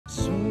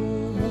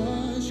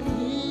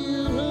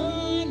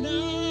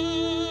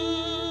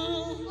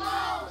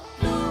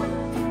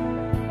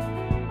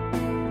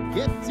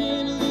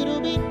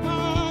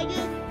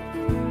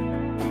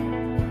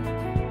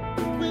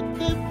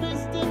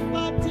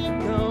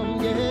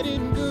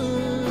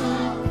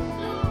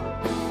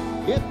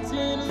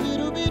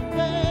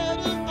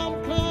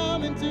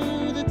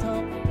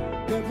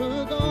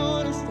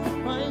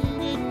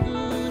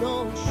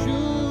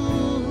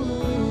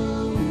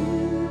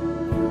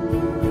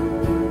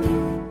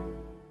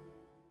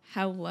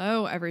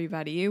Hello,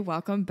 everybody.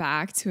 Welcome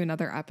back to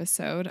another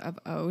episode of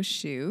Oh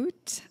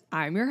Shoot.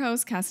 I'm your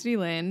host, Cassidy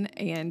Lynne,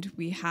 and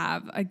we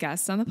have a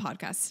guest on the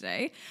podcast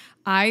today.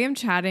 I am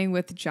chatting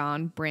with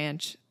John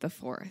Branch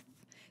IV.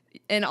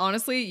 And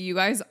honestly, you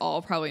guys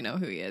all probably know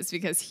who he is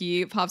because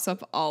he pops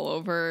up all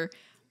over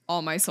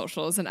all my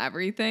socials and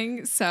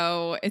everything.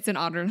 So it's an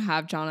honor to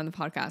have John on the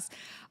podcast.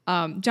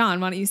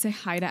 John, why don't you say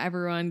hi to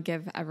everyone,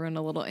 give everyone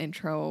a little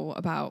intro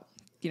about,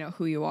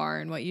 who you are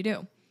and what you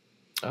do.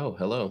 Oh,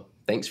 hello.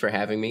 Thanks for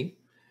having me.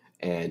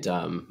 And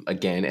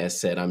again, as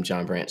said, I'm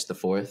John Branch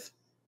IV,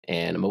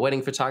 and I'm a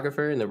wedding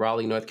photographer in the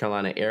Raleigh, North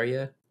Carolina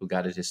area who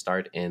got his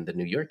start in the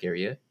New York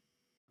area.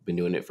 Been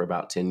doing it for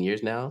about 10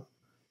 years now,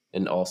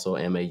 and also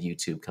am a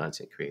YouTube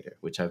content creator,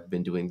 which I've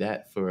been doing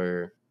that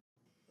for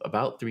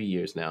about 3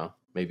 years now,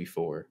 maybe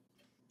 4,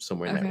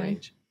 somewhere in that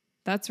range.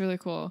 That's really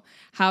cool.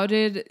 How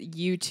did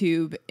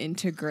YouTube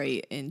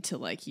integrate into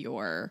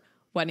your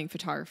wedding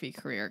photography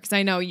career? Because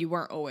I know you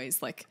weren't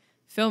always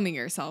filming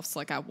yourself. So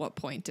at what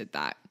point did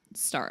that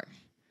start?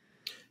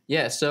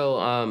 Yeah.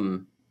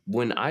 So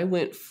when I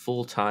went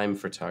full-time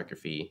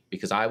photography,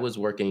 because I was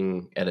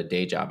working at a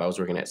day job, I was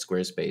working at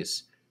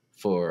Squarespace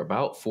for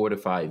about 4 to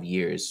 5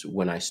 years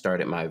when I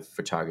started my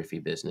photography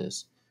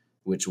business,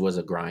 which was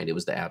a grind. It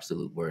was the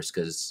absolute worst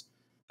because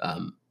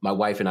my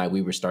wife and I,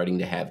 we were starting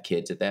to have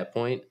kids at that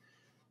point.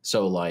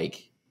 So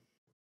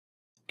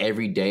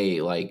every day,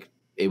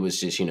 it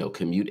was just,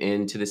 commute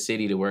into the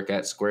city to work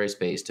at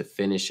Squarespace to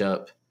finish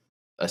up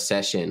a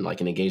session,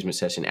 like an engagement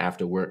session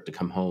after work, to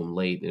come home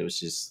late. And it was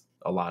just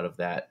a lot of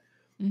that.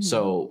 Mm-hmm.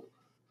 So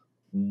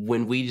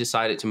when we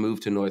decided to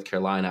move to North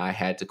Carolina, I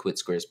had to quit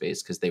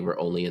Squarespace because they were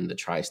only in the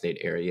tri-state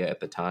area at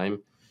the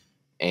time.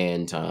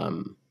 And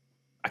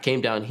I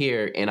came down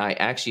here, and I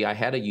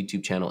had a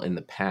YouTube channel in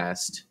the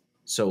past.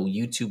 So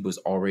YouTube was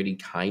already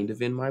kind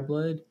of in my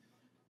blood.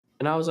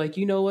 And I was like,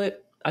 you know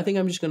what? I think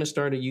I'm just going to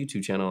start a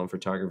YouTube channel on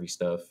photography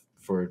stuff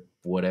for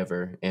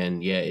whatever.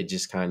 And yeah, it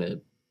just kind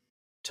of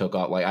took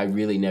off. I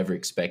really never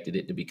expected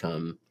it to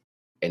become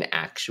an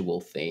actual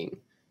thing.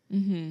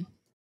 Mm-hmm.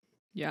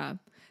 Yeah,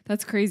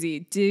 that's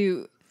crazy.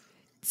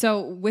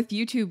 So with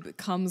YouTube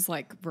comes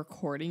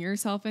recording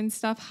yourself and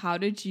stuff. How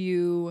did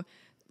you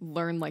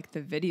learn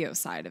the video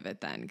side of it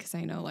then? Because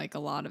I know a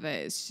lot of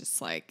it is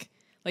just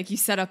you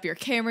set up your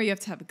camera, you have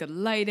to have good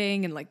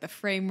lighting and the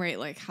frame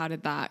rate. How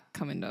did that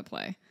come into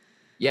play?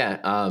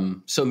 Yeah.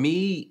 So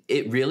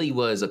it really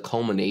was a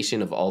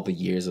culmination of all the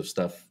years of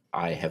stuff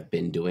I have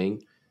been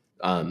doing.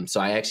 So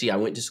I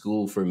went to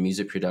school for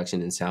music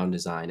production and sound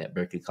design at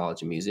Berklee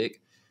College of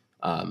Music.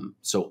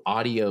 So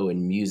audio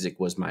and music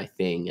was my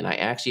thing. And I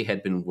actually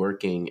had been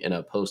working in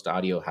a post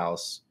audio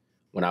house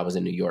when I was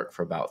in New York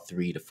for about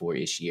 3 to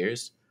 4-ish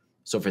years.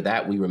 So for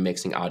that, we were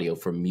mixing audio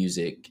for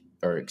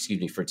for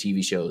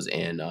TV shows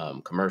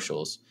and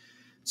commercials.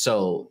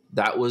 So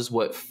that was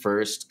what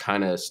first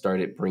kind of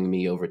started bringing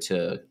me over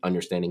to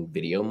understanding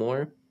video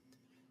more.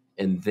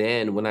 And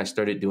then when I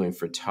started doing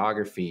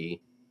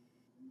photography,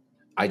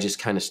 I just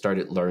kind of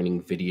started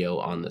learning video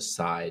on the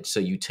side. So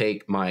you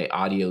take my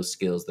audio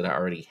skills that I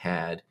already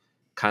had,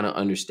 kind of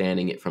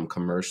understanding it from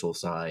commercial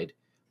side,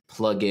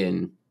 plug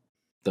in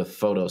the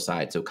photo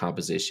side, so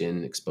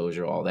composition,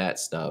 exposure, all that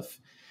stuff.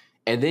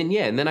 And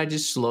then I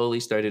just slowly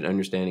started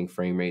understanding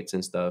frame rates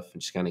and stuff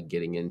and just kind of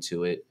getting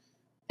into it.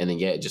 And then,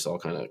 it just all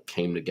kind of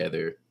came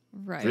together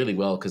really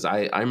well. Because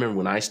I remember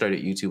when I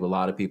started YouTube, a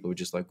lot of people were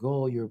just like,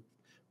 oh, your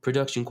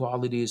production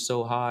quality is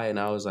so high. And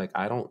I was like,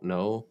 I don't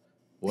know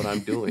what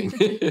I'm doing.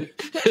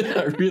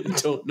 I really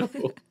don't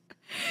know.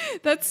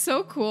 That's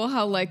so cool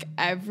how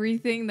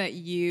everything that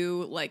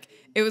you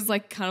it was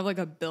kind of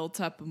a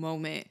built up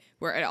moment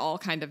where it all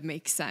kind of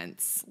makes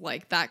sense.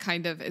 That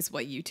kind of is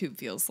what YouTube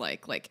feels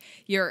like.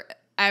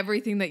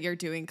 Everything that you're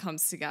doing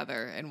comes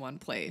together in one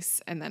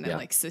place, and then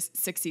it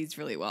succeeds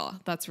really well.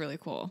 That's really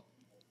cool.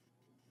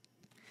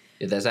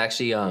 Yeah, that's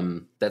actually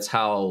that's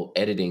how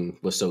editing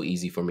was so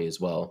easy for me as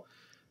well,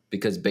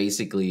 because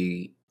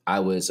basically I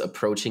was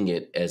approaching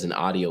it as an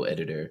audio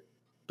editor,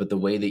 but the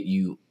way that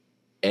you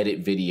edit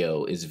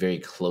video is very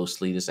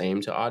closely the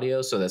same to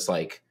audio. So that's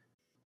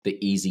the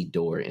easy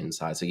door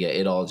inside. So yeah,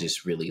 it all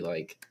just really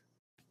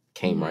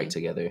came right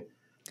together.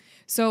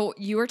 So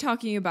you were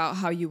talking about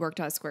how you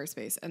worked at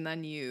Squarespace and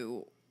then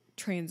you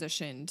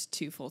transitioned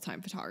to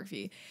full-time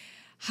photography.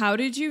 How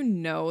did you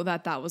know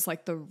that was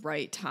the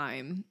right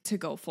time to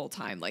go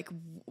full-time?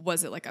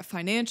 Was it a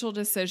financial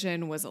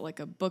decision? Was it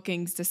a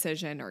bookings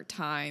decision or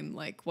time?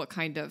 What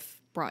kind of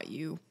brought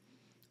you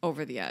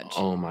over the edge?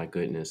 Oh my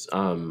goodness.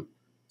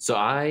 So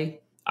I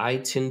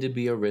tend to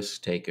be a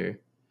risk taker.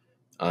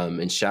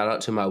 And shout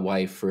out to my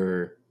wife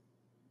for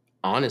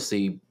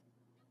honestly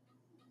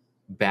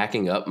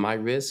backing up my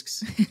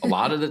risks. A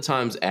lot of the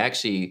times,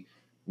 actually,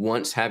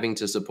 once having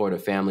to support a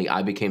family,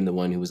 I became the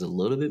one who was a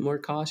little bit more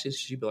cautious.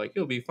 She'd be like,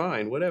 you'll be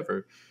fine,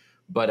 whatever.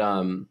 But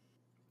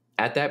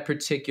at that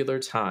particular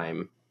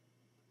time,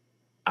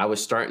 I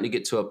was starting to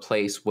get to a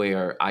place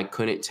where I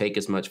couldn't take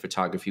as much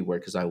photography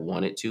work as I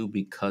wanted to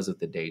because of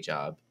the day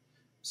job.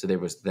 So there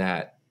was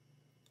that.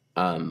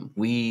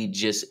 We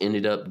just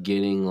ended up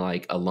getting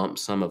like a lump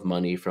sum of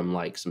money from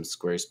like some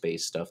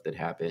Squarespace stuff that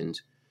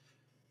happened.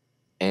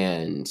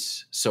 And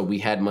so we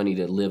had money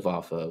to live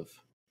off of.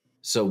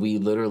 So we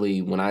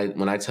literally, when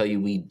I tell you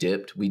we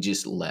dipped, we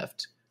just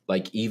left.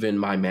 Like even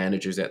my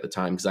managers at the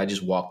time, because I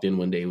just walked in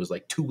one day, it was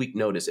like 2 week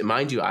notice. And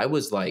mind you, I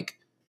was like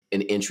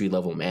an entry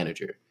level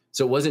manager.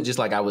 So it wasn't just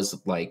like I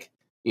was like,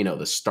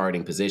 the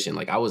starting position.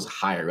 Like I was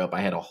higher up.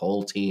 I had a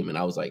whole team and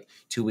I was like,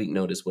 2 week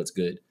notice, what's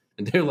good?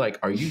 And they're like,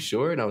 are you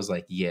sure? And I was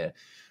like, yeah.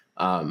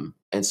 And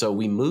so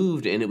we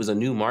moved and it was a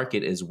new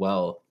market as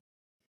well.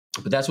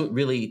 But that's what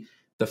really,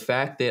 the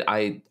fact that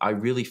I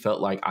really felt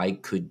like I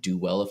could do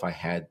well if I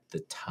had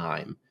the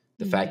time.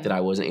 The fact that I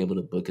wasn't able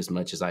to book as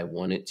much as I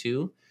wanted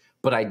to.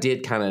 But I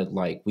did kind of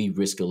like,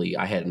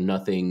 I had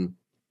nothing,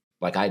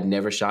 like I'd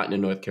never shot in the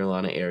North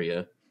Carolina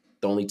area.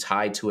 The only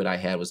tie to it I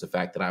had was the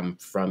fact that I'm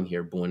from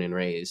here, born and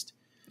raised.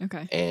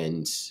 Okay.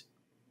 And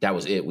that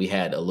was it. We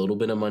had a little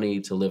bit of money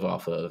to live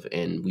off of.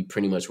 And we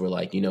pretty much were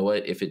like, you know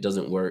what? If it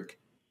doesn't work,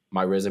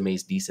 my resume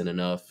is decent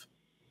enough.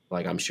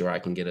 Like I'm sure I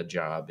can get a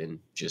job, and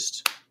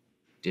just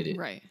did it.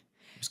 Right.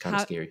 It was kind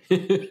of scary.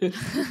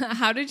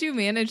 How did you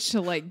manage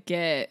to like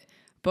get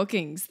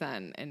bookings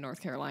then in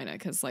North Carolina?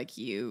 Because like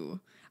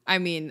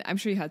I'm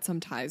sure you had some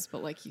ties,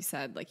 but like you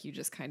said, like you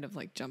just kind of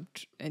like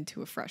jumped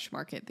into a fresh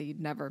market that you'd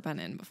never been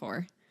in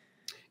before.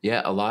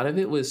 Yeah, a lot of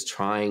it was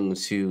trying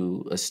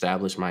to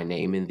establish my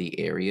name in the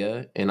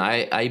area. And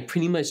I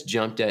pretty much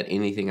jumped at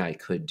anything I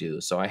could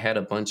do. So I had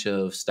a bunch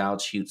of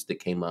styled shoots that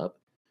came up,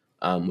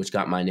 which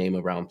got my name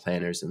around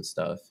planners and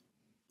stuff.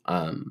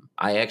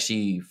 I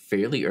actually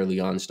fairly early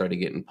on started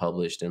getting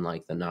published in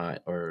like the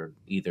Knot or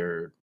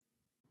either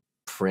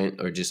print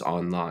or just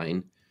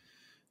online.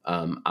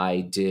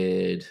 I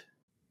did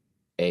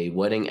a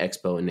wedding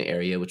expo in the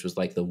area, which was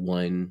like the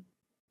one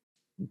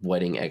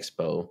wedding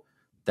expo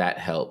that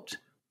helped.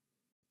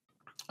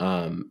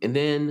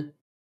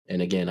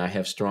 And again, I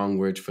have strong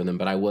words for them,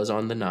 but I was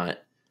on the Knot.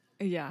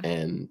 Yeah.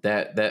 And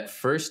that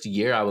first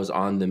year I was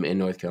on them in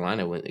North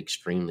Carolina went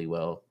extremely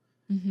well.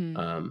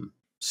 Mm-hmm.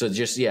 So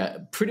just,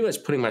 pretty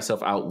much putting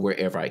myself out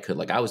wherever I could.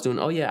 Like I was doing,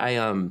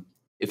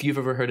 if you've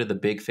ever heard of the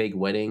Big Fake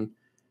Wedding,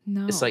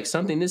 No. it's like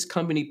something this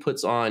company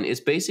puts on. It's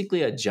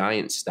basically a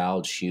giant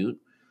styled shoot.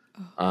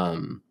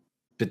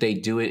 But they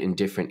do it in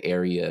different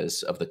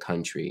areas of the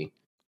country,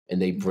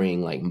 and they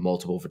bring like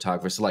multiple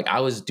photographers. So like I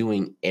was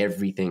doing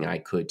everything I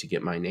could to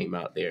get my name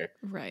out there,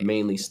 Right.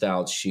 Mainly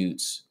styled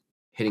shoots,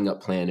 hitting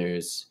up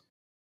planners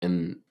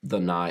and the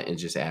Knot, and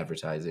just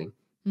advertising.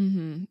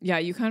 Mm-hmm. Yeah,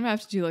 you kind of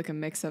have to do like a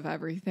mix of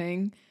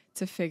everything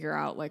to figure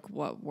out like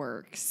what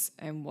works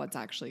and what's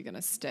actually going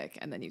to stick.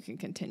 And then you can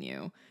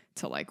continue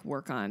to like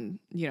work on,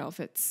 if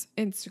it's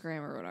Instagram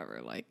or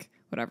whatever, like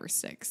whatever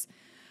sticks.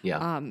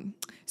 Yeah.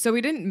 So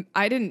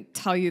I didn't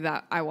tell you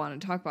that I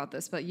want to talk about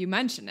this, but you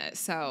mentioned it.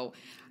 So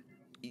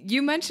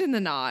you mentioned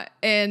the Knot,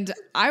 and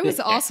I was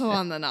also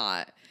on the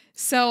Knot.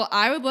 So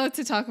I would love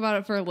to talk about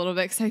it for a little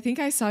bit, because I think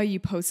I saw you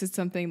posted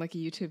something like a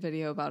YouTube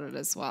video about it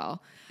as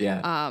well.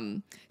 Yeah.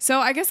 So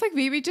I guess like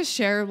maybe just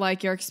share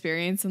like your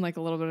experience and like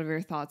a little bit of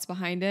your thoughts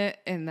behind it,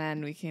 and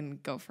then we can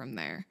go from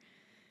there.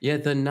 Yeah,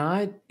 the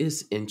Knot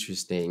is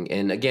interesting.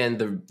 And again,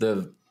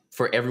 the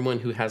for everyone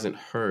who hasn't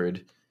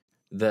heard,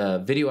 the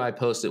video I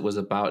posted was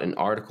about an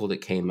article that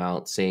came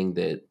out saying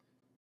that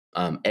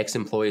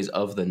ex-employees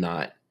of the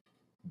Knot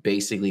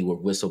basically were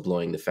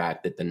whistleblowing the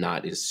fact that the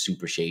Knot is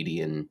super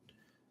shady and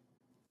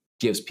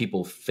gives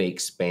people fake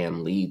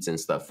spam leads and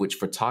stuff, which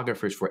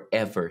photographers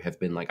forever have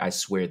been like, I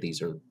swear these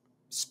are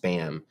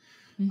spam.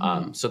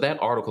 Mm-hmm. So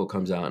that article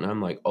comes out and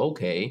I'm like,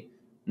 okay.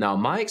 Now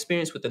my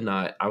experience with the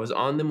Knot, I was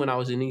on them when I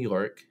was in New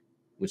York,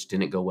 which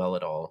didn't go well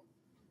at all.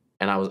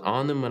 And I was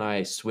on them when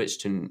I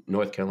switched to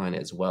North Carolina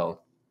as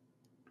well.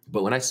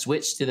 But when I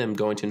switched to them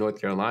going to North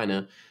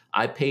Carolina,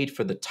 I paid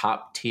for the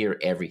top tier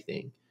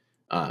everything.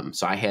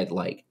 So I had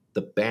like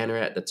the banner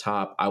at the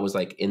top. I was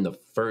like in the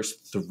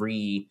first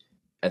 3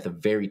 at the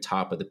very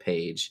top of the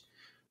page.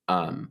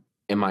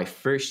 In my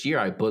first year,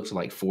 I booked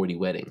like 40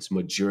 weddings,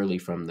 majority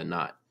from the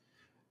Knot.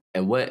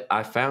 And what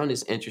I found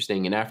is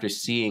interesting, and after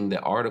seeing the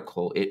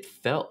article, it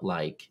felt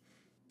like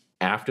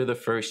after the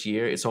first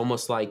year, it's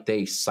almost like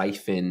they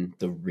siphon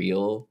the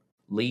real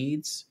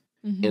leads.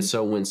 Mm-hmm. And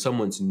so when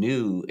someone's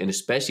new, and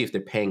especially if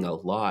they're paying a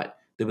lot,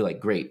 they'll be like,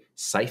 great,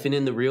 siphon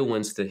in the real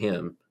ones to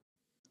him.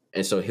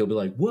 And so he'll be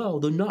like, well,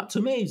 the Knot's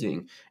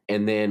amazing.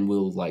 And then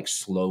we'll like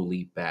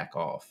slowly back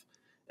off.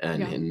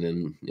 And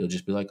then it'll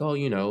just be like,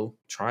 oh,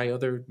 try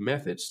other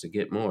methods to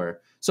get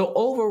more. So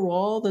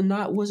overall, the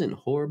Knot wasn't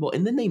horrible.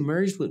 And then they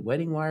merged with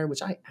Wedding Wire,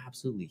 which I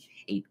absolutely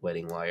hate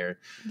Wedding Wire.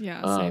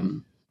 Yeah,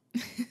 same.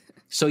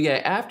 So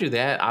yeah, after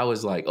that, I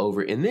was like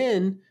over. And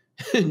then,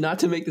 not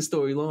to make the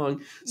story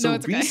long, so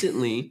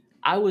recently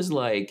I was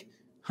like,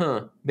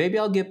 maybe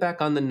I'll get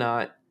back on the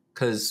Knot.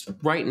 Because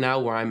right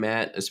now where I'm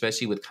at,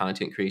 especially with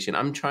content creation,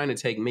 I'm trying to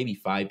take maybe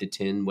 5 to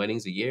 10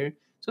 weddings a year.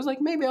 So I was like,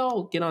 maybe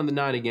I'll get on the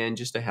Knot again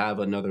just to have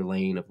another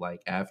lane of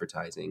like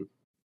advertising.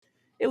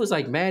 It was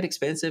like mad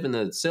expensive, and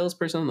the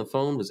salesperson on the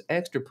phone was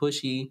extra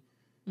pushy.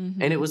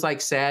 And it was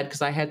like sad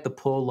because I had to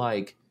pull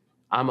like,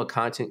 I'm a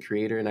content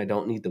creator and I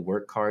don't need the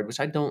work card, which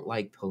I don't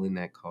like pulling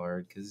that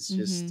card because it's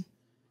just,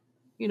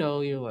 you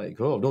know, you're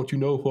like, oh, don't you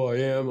know who I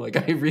am? Like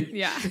I really,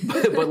 Yeah.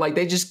 but like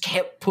they just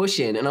kept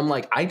pushing, and I'm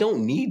like, I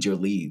don't need your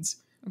leads.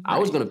 I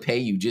was gonna pay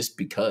you just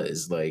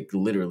because, like,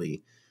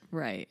 literally,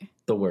 Right.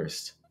 the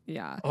worst.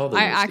 Yeah. All the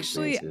worst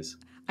experiences.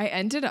 I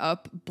ended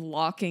up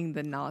blocking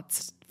the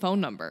Knott's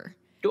phone number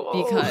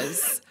Oh.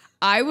 because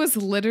I was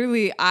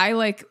literally, I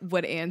like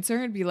would answer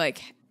and be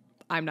like,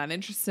 I'm not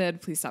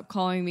interested. Please stop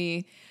calling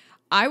me.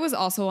 I was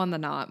also on the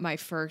Knot my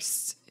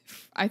first,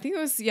 I think it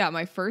was,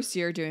 my first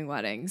year doing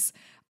weddings.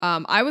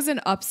 I was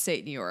in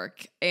upstate New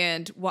York,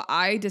 and what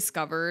I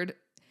discovered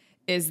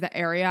is the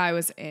area I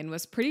was in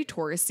was pretty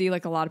touristy.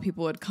 Like a lot of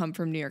people would come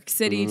from New York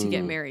City to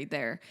get married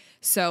there.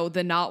 So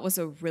the Knot was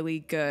a really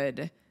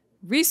good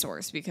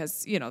resource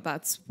because, you know,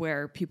 that's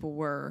where people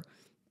were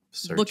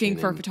looking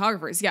for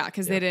photographers. Yeah,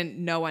 because they didn't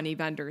know any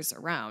vendors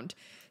around.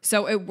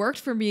 So it worked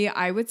for me,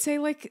 I would say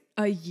like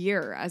a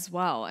year as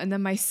well. And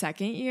then my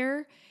second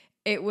year,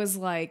 it was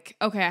like,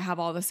 okay, I have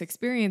all this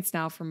experience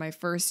now from my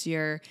first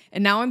year.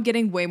 And now I'm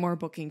getting way more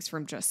bookings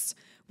from just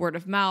word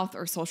of mouth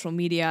or social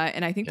media.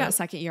 And I think that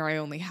second year I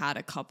only had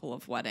a couple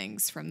of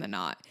weddings from the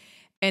Knot.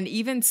 And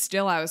even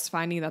still, I was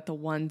finding that the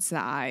ones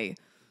that I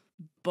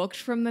booked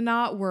from the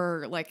Knot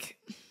were like,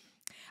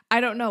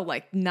 I don't know,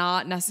 like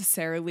not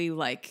necessarily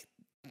like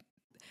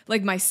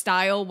my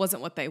style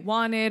wasn't what they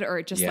wanted, or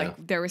it just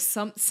like there was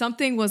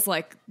something was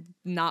like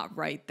not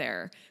right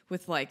there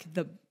with like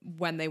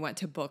when they went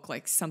to book,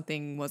 like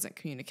something wasn't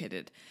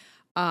communicated.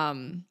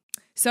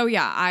 So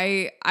yeah,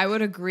 I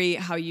would agree.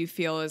 How you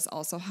feel is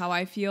also how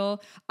I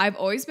feel. I've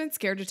always been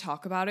scared to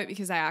talk about it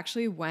because I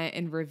actually went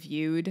and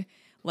reviewed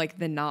like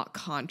the Knot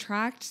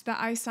contract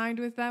that I signed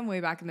with them way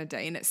back in the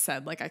day, and it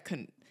said like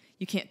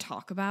you can't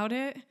talk about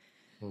it.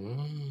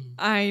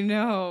 I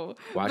know.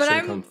 Watch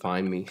them come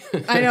find me.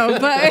 I know,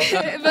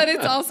 but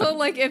it's also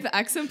like if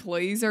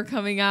ex-employees are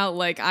coming out,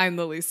 like I'm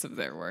the least of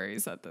their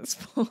worries at this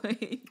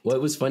point. Well,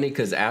 it was funny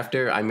because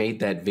after I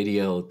made that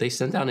video, they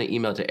sent out an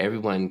email to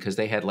everyone because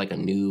they had like a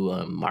new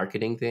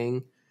marketing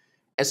thing.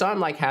 And so I'm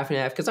like half and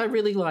half because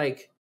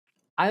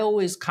I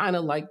always kind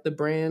of like the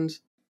brand.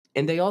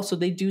 And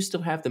they do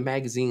still have the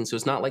magazine. So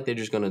it's not like they're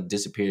just going to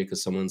disappear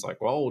because someone's like,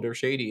 well, they're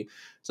shady.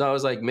 So I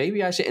was like,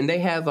 maybe I should. And they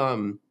have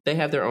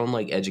their own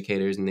like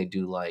educators, and they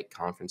do like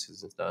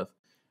conferences and stuff.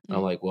 And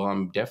I'm like, well,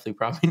 I'm definitely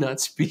probably not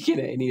speaking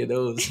at any of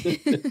those.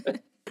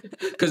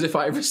 Because if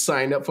I ever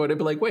signed up for it, they'd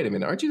be like, wait a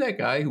minute, aren't you that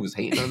guy who was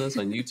hating on us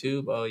on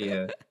YouTube? Oh,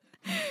 yeah.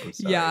 I'm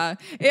sorry. Yeah.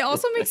 It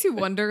also makes you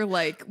wonder,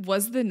 like,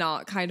 was the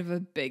Knot kind of a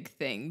big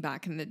thing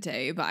back in the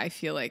day? But I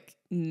feel like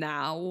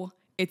now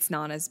it's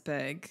not as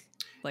big.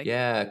 Like,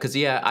 yeah, because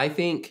I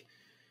think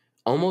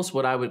almost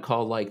what I would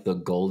call like the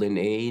golden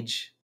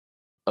age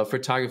of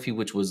photography,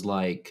 which was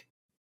like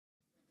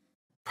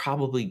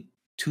probably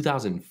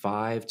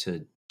 2005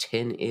 to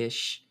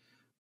 10-ish.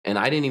 And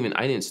I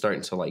didn't start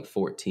until like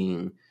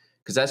 14,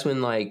 because that's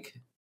when like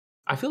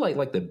I feel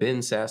like the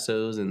Ben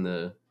Sassos and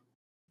the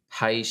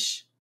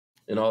Heish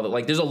and all that,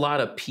 like there's a lot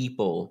of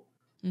people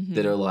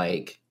that are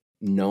like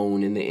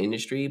known in the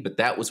industry, but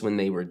that was when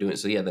they were doing it.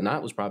 So yeah, the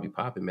Knot was probably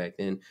popping back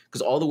then,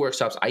 because all the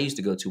workshops I used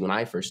to go to when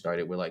I first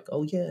started were like,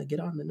 oh yeah,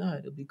 get on the Knot,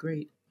 it'll be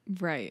great.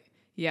 Right.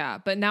 Yeah.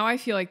 But now I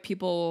feel like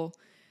people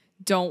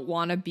don't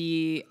want to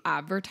be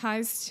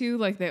advertised to.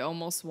 Like they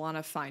almost want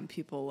to find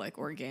people like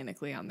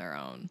organically on their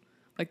own.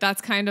 Like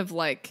that's kind of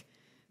like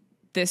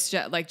this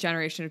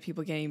generation of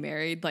people getting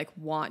married, like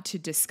want to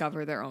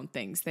discover their own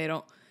things. They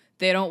don't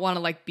want to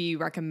like be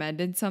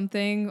recommended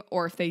something,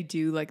 or if they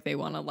do, like they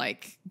want to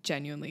like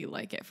genuinely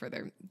like it for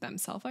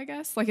themselves, I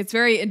guess. Like it's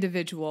very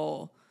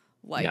individual,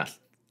 like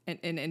an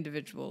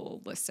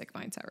individualistic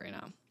mindset right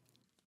now.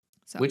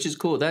 So. Which is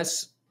cool.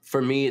 That's,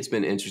 for me, it's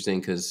been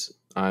interesting because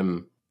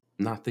I'm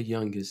not the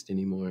youngest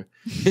anymore.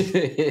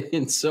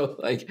 And so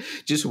like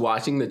just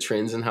watching the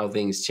trends and how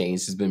things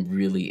change has been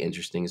really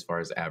interesting as far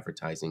as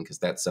advertising, because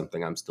that's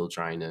something I'm still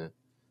trying to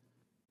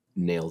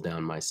nail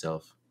down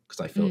myself,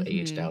 because I feel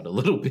aged out a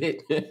little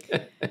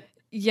bit.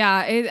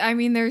 Yeah, I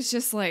mean, there's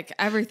just like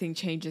everything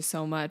changes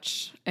so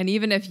much. And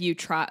even if you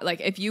try,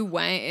 like if you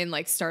went and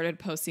like started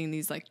posting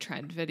these like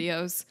trend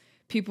videos,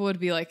 people would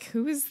be like,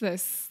 who is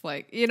this?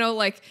 Like, you know,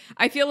 like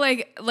I feel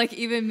like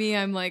even me,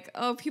 I'm like,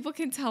 oh, people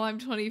can tell I'm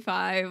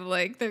 25.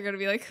 Like they're going to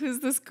be like, who's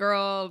this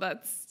girl?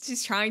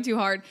 She's trying too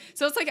hard.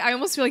 So it's like, I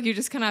almost feel like you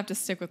just kind of have to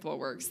stick with what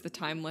works. The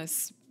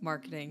timeless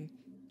marketing,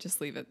 just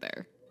leave it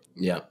there.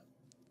 Yeah.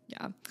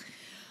 Yeah.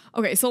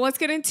 Okay, so let's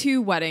get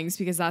into weddings,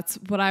 because that's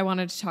what I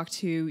wanted to talk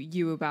to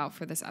you about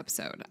for this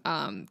episode.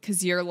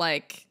 Because you're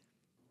like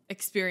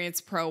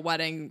experienced pro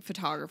wedding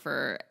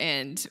photographer,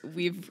 and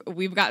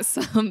we've got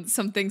some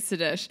things to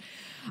dish.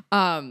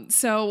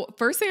 So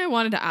first thing I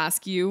wanted to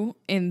ask you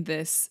in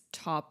this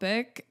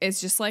topic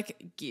is just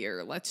like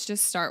gear. Let's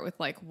just start with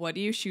like, what do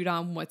you shoot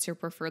on? What's your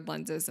preferred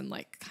lenses? And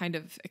like kind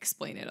of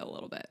explain it a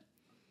little bit.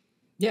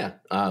 Yeah.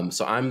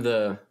 So I'm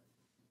the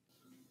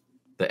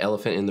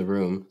elephant in the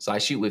room. So I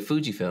shoot with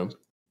Fujifilm.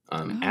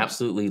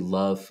 Absolutely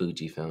love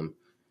Fujifilm.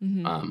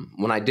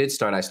 Mm-hmm. When I did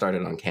start, I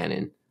started on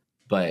Canon.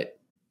 But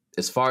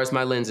as far as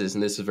my lenses,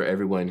 and this is for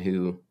everyone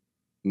who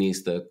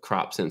needs the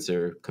crop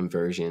sensor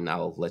conversion,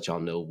 I'll let y'all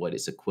know what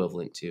it's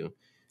equivalent to.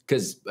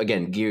 Because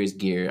again, gear is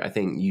gear. I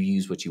think you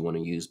use what you want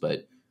to use,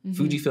 but Mm-hmm.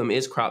 Fujifilm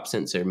is crop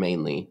sensor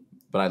mainly,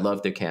 but I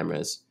love their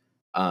cameras.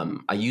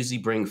 I usually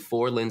bring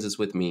 4 lenses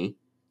with me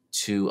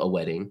to a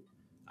wedding.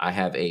 I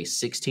have a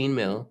 16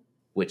 mil,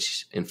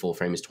 which in full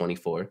frame is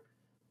 24,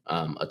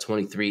 a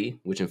 23,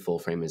 which in full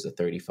frame is a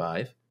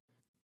 35,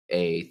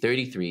 a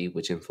 33,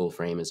 which in full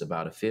frame is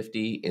about a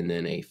 50, and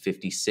then a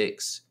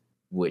 56,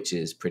 which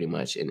is pretty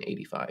much an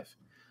 85.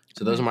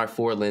 So those are Okay. my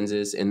 4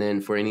 lenses. And then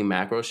for any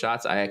macro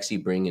shots, I actually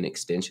bring an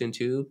extension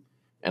tube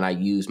and I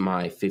use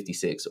my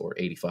 56 or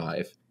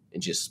 85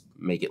 and just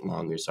make it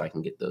longer so I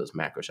can get those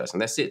macro shots.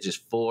 And that's it,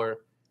 just 4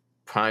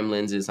 prime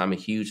lenses. I'm a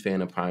huge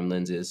fan of prime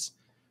lenses.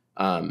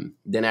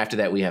 Then after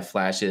that, we have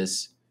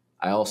flashes.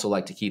 I also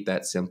like to keep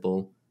that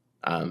simple.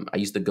 I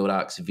use the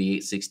Godox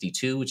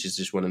V862, which is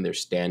just one of their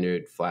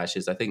standard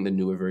flashes. I think the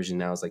newer version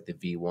now is like the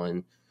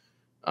V1.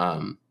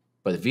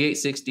 But the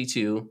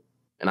V862,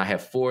 and I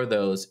have 4 of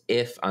those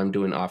if I'm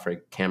doing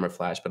off-road camera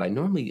flash, but I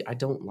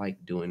don't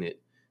like doing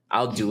it.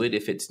 I'll do it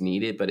if it's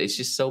needed, but it's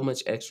just so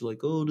much extra,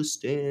 like, oh, the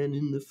stand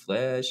and the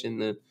flash and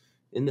the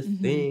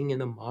Mm-hmm. thing and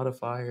the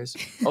modifiers.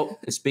 Oh,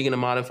 and speaking of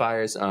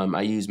modifiers,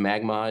 I use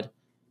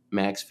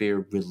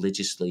Magsphere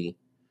religiously.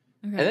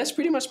 And Okay. that's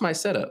pretty much my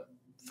setup.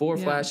 4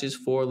 Yeah. flashes,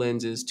 4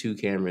 lenses, 2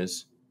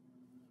 cameras,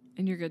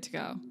 And you're good to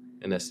go.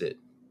 and that's it.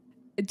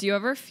 Do you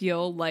ever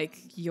feel like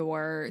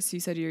so you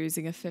said you're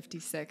using a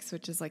 56,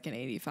 which is like an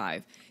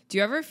 85. Do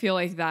you ever feel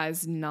like that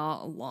is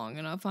not long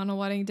enough on a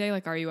wedding day?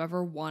 Like, are you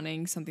ever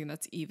wanting something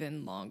that's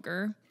even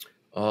longer?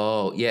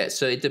 Oh, yeah.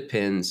 So it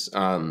depends.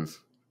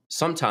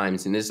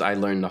 Sometimes, and this I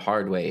learned the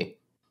hard way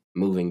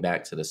moving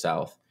back to the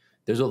South,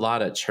 there's a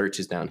lot of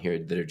churches down here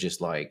that are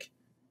just like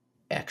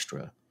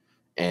extra.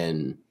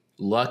 And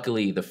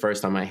luckily, the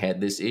first time I had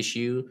this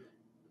issue,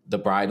 the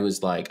bride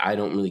was like, I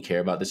don't really care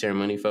about the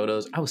ceremony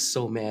photos. I was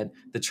so mad.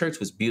 The church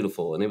was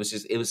beautiful. And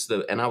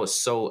and I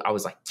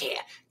was like,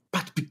 yeah,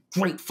 about to be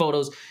great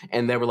photos.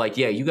 And they were like,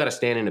 yeah, you got to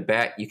stand in the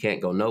back. You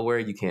can't go nowhere.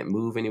 You can't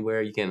move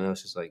anywhere. You can't. And I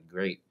was just like,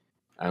 great.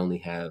 I only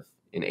have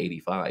an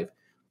 85.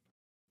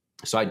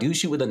 So I do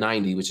shoot with a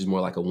 90, which is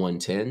more like a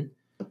 110.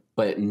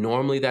 But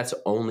normally that's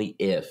only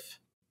if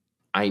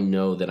I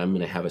know that I'm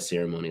going to have a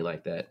ceremony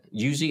like that.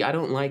 Usually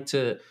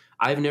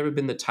I've never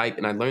been the type,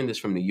 and I learned this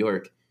from New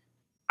York.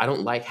 I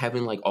don't like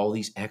having like all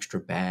these extra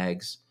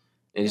bags,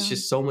 and it's Yeah.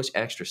 just so much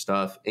extra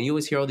stuff. And you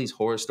always hear all these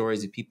horror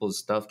stories of people's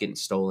stuff getting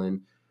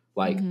stolen.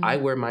 Like, Mm-hmm. I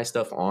wear my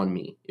stuff on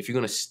me. If you're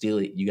going to steal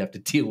it, you have to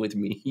deal with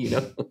me, you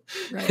know?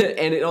 Right.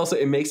 And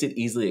it makes it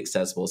easily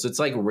accessible. So it's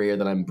like rare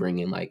that I'm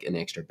bringing like an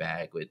extra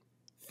bag with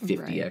 50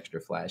 Right. extra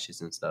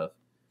flashes and stuff.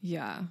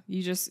 Yeah,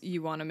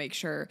 you want to make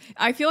sure.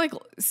 I feel like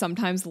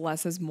sometimes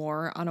less is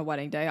more on a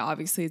wedding day.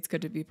 Obviously, it's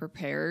good to be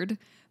prepared,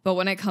 but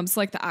when it comes to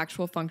like the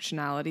actual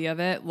functionality of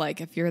it, like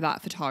if you're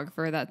that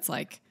photographer that's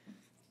like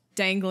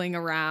dangling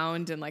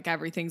around and like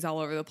everything's all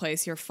over the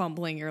place, you're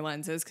fumbling your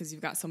lenses because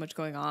you've got so much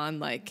going on,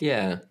 like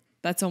Yeah.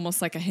 that's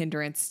almost like a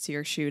hindrance to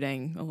your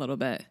shooting a little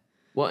bit.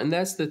 Well, and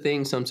that's the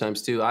thing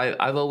sometimes too.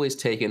 I've always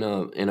taken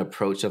an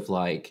approach of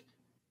like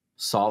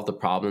solve the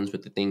problems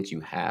with the things you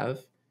have,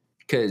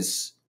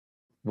 because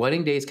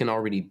wedding days can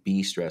already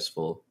be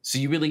stressful. So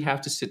you really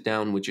have to sit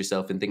down with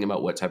yourself and think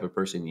about what type of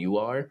person you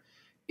are.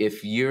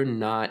 If you're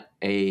not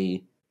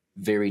a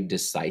very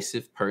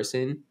decisive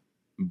person,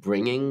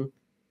 bringing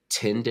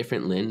 10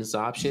 different lens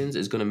options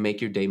is going to make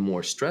your day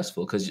more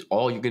stressful, because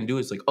all you're going to do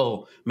is like,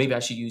 oh, maybe I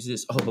should use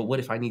this. Oh, but what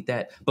if I need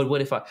that? But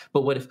what if,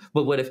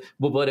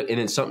 and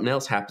then something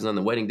else happens on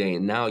the wedding day,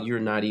 and now you're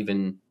not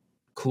even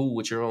cool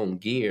with your own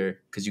gear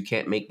because you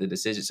can't make the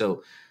decision.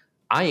 So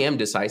I am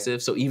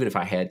decisive. So even if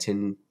I had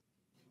 10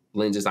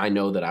 lenses, I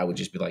know that I would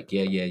just be like,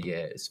 yeah,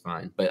 it's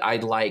fine. But I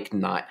like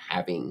not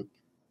having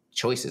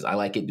choices. I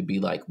like it to be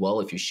like, well,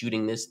 if you're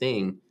shooting this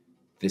thing,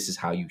 this is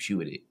how you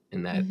shoot it,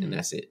 and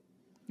that's it.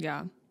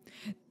 Yeah.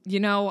 You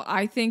know,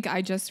 I think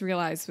I just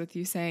realized with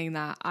you saying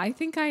that, I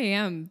think I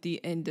am the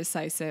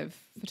indecisive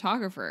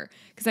photographer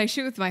because I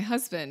shoot with my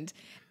husband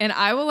and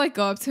I will like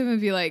go up to him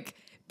and be like,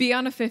 be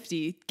on a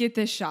 50, get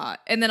this shot.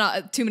 And then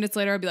 2 minutes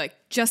later, I'll be like,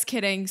 just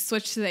kidding,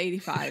 switch to the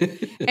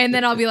 85. And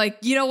then I'll be like,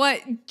 you know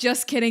what?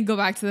 Just kidding, go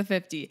back to the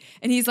 50.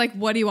 And he's like,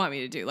 what do you want me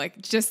to do? Like,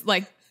 just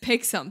like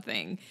pick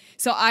something.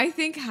 So I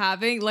think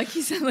having, like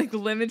you said, like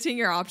limiting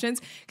your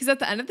options, because at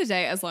the end of the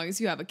day, as long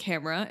as you have a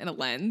camera and a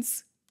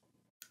lens,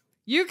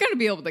 you're going to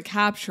be able to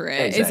capture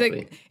it.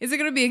 Exactly. Is it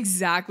going to be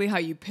exactly how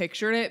you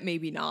pictured it?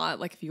 Maybe not.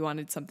 Like if you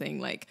wanted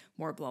something like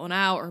more blown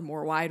out or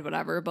more wide,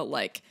 whatever. But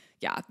like,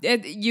 yeah,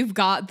 you've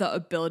got the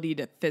ability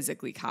to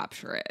physically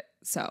capture it.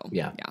 So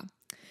Yeah.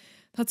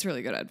 That's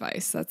really good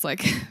advice. That's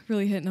like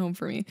really hitting home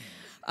for me.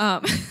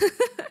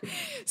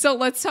 So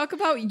let's talk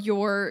about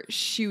your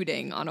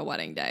shooting on a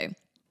wedding day.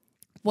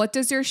 What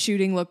does your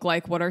shooting look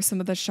like? What are some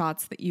of the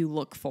shots that you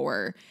look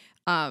for?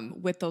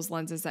 with those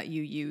lenses that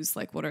you use,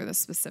 like what are the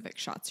specific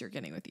shots you're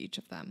getting with each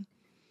of them?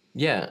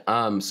 Yeah.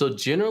 So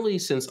generally,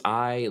 since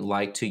I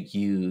like to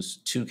use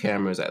two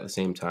cameras at the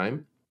same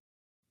time,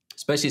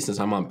 especially since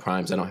I'm on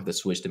primes, I don't have to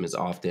switch them as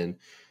often.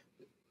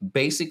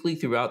 Basically,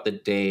 throughout the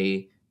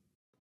day,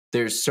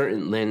 there's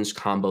certain lens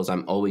combos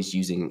I'm always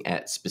using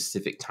at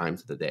specific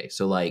times of the day.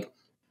 So like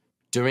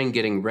during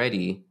getting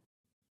ready,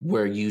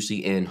 we're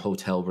usually in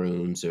hotel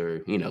rooms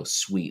or,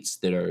 suites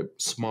that are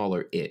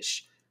smaller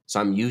ish. So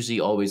I'm usually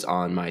always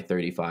on my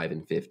 35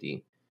 and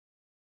 50.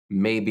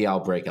 Maybe I'll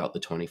break out the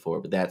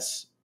 24, but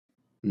that's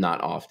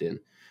not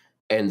often.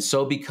 And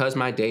so because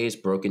my day is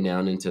broken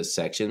down into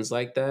sections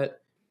like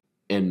that,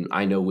 and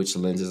I know which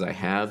lenses I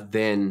have,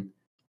 then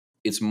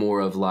it's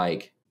more of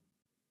like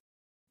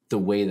the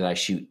way that I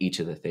shoot each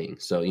of the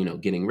things. So,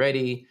 getting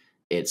ready,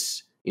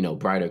 it's,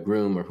 bride or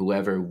groom or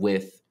whoever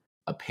with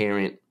a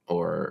parent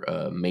or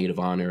a maid of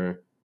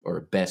honor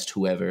or best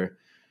whoever.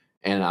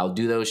 And I'll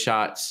do those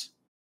shots.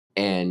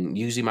 And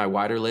usually my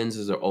wider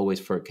lenses are always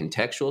for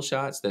contextual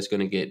shots. That's going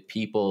to get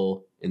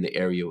people in the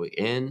area we're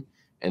in.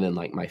 And then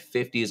like my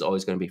 50 is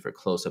always going to be for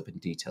close up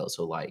and detail.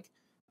 So like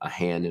a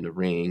hand in a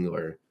ring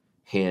or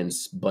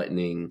hands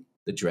buttoning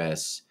the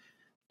dress.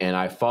 And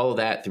I follow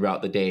that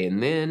throughout the day.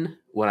 And then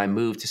when I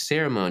move to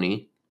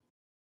ceremony,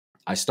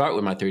 I start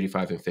with my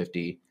 35 and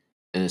 50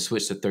 and then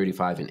switch to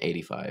 35 and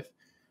 85.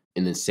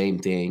 And then same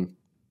thing.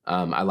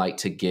 I like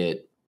to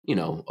get,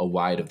 a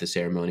wide of the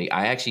ceremony.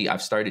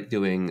 I've started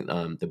doing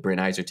the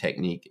Brenizer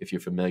technique, if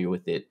you're familiar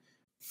with it,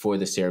 for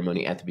the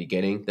ceremony at the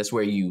beginning. That's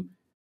where you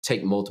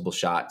take multiple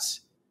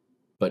shots,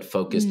 but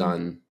focused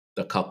on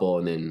the couple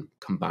and then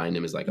combine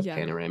them as like a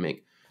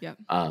panoramic. Yep.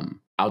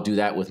 I'll do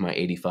that with my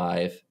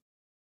 85.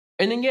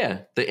 And then,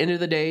 the end of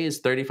the day is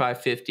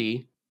 35,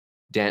 50.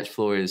 Dance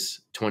floor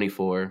is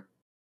 24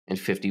 and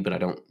 50, but I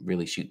don't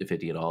really shoot the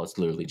 50 at all. It's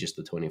literally just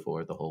the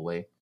 24 the whole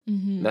way.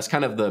 Mm-hmm. That's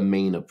kind of the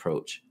main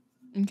approach.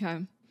 Okay.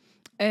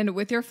 And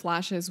with your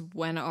flashes,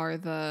 when are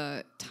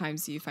the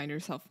times you find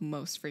yourself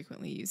most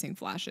frequently using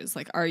flashes?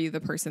 Like, are you the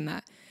person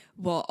that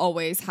will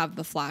always have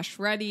the flash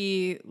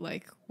ready?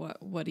 Like,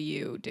 what do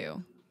you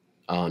do?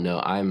 Oh, no,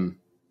 I'm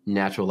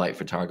natural light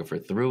photographer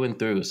through and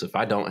through. So if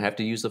I don't have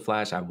to use the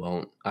flash, I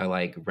won't.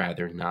 I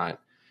rather not.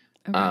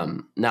 Okay.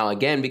 Now,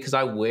 again, because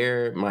I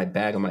wear my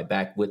bag on my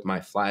back with my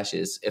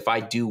flashes, if I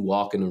do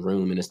walk in a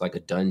room and it's like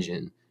a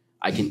dungeon,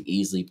 I can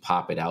easily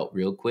pop it out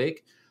real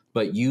quick.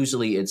 But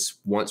usually it's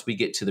once we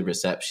get to the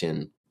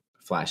reception,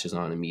 flashes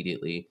on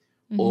immediately.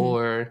 Mm-hmm.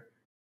 Or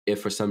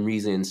if for some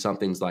reason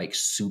something's like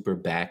super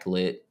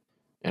backlit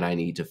and I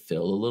need to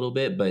fill a little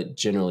bit. But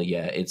generally,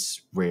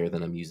 it's rare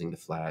that I'm using the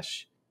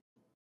flash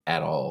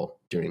at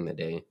all during the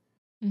day.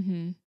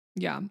 Mm-hmm.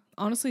 Yeah,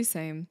 honestly,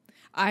 same.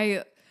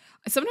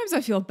 Sometimes I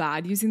feel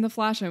bad using the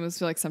flash. I almost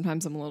feel like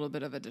sometimes I'm a little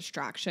bit of a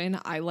distraction.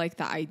 I like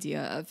the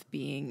idea of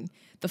being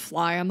the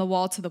fly on the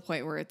wall to the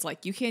point where it's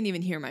like, you can't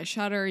even hear my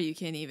shutter. You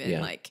can't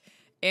even like,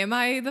 am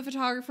I the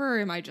photographer or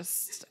am I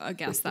just a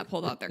guest that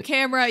pulled out their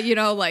camera?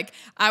 Like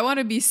I want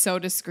to be so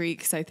discreet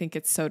because I think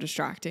it's so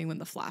distracting when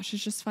the flash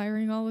is just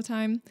firing all the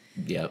time.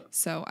 Yep.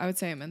 So I would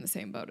say I'm in the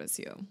same boat as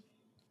you.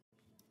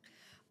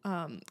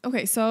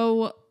 Okay,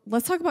 so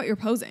let's talk about your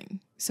posing.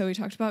 So we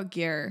talked about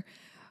gear.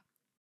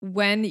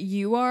 When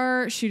you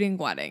are shooting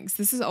weddings,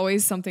 this is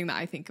always something that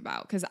I think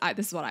about because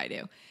this is what I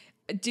do.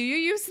 Do you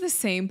use the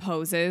same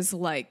poses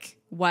like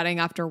wedding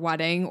after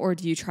wedding, or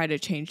do you try to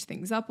change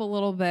things up a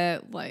little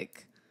bit?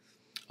 Like,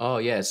 oh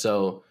yeah.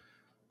 So,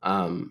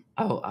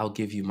 I'll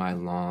give you my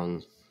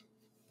long,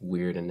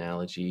 weird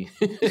analogy.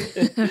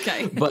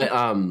 Okay. But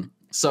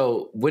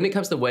so when it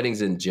comes to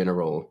weddings in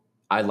general,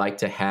 I like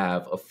to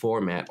have a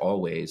format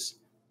always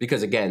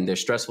because again, they're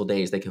stressful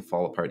days; they can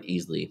fall apart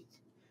easily.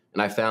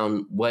 And I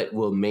found what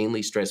will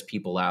mainly stress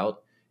people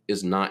out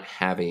is not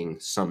having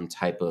some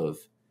type of,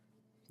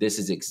 this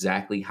is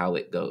exactly how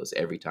it goes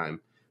every time.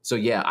 So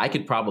I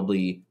could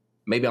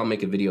maybe I'll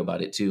make a video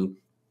about it too.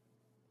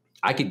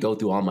 I could go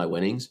through all my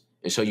weddings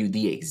and show you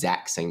the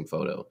exact same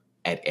photo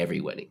at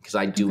every wedding because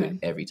I do it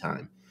every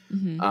time.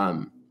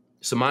 Mm-hmm.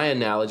 So my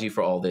analogy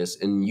for all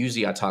this, and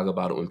usually I talk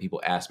about it when people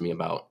ask me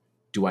about,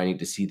 do I need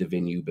to see the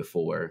venue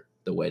before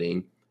the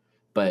wedding?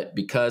 But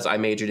because I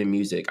majored in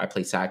music, I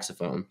play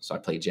saxophone, so I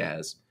play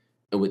jazz.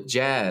 And with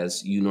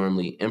jazz, you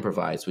normally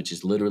improvise, which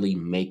is literally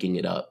making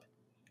it up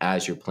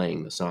as you're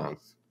playing the song.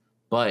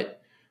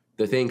 But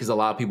the thing, because a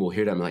lot of people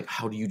hear that, I'm like,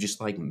 how do you just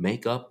like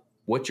make up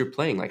what you're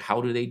playing? Like, how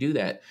do they do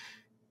that?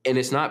 And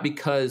it's not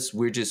because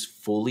we're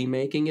just fully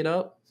making it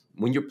up.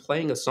 When you're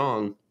playing a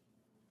song,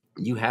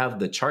 you have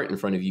the chart in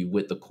front of you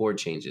with the chord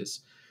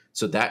changes.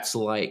 So that's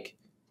like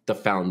the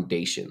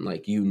foundation.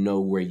 Like, you know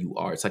where you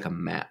are. It's like a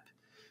map.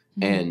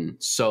 Mm-hmm. And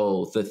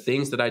so the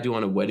things that I do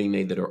on a wedding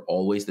day that are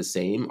always the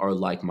same are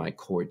like my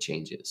chord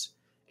changes.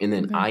 And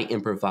then I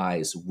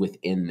improvise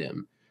within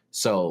them.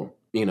 So,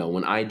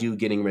 when I do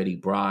getting ready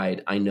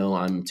bride, I know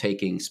I'm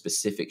taking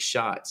specific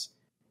shots.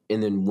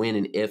 And then when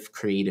and if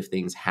creative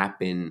things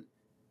happen,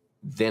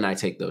 then I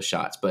take those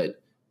shots. But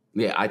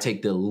I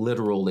take the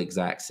literal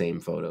exact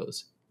same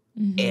photos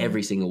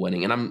every single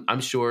wedding. And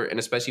I'm sure, and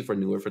especially for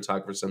newer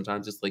photographers,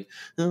 sometimes it's like,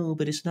 oh,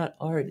 but it's not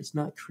art, it's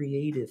not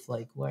creative.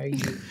 Like, why are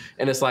you?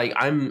 And it's like,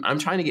 I'm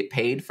trying to get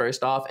paid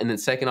first off, and then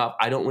second off,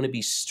 I don't want to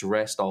be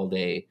stressed all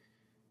day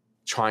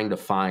trying to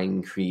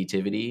find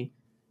creativity.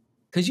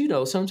 Because, you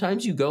know,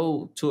 sometimes you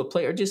go to a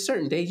play or just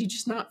certain days, you're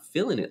just not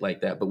feeling it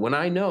like that. But when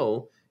I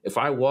know if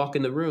I walk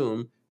in the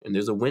room and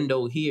there's a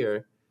window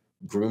here,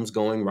 groom's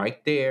going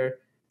right there,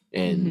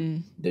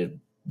 and the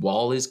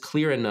wall is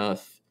clear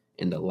enough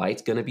and the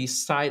light's going to be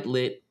side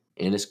lit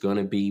and it's going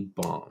to be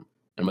bomb.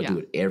 I'm going to do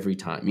it every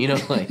time. You know,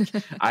 like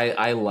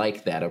I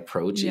like that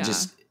approach. Yeah.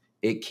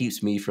 It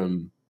keeps me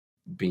from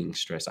being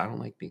stressed. I don't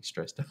like being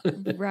stressed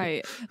out.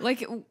 Right.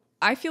 Like,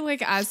 I feel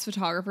like as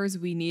photographers,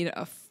 we need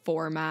a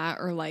format,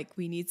 or like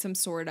we need some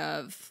sort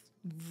of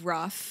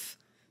rough,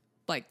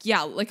 like,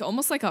 like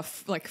almost like a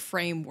like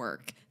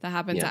framework that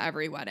happens at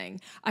every wedding.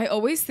 I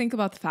always think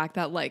about the fact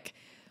that like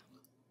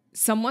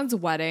someone's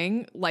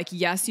wedding, like,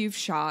 yes, you've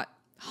shot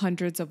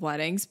hundreds of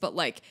weddings, but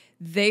like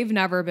they've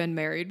never been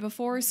married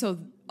before. So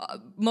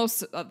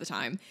most of the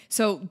time,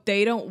 so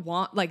they don't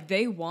want, like,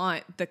 they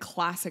want the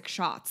classic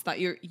shots that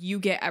you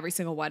get every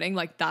single wedding.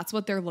 Like, that's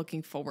what they're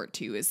looking forward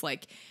to, is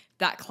like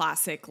that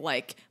classic,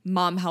 like,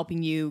 mom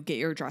helping you get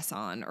your dress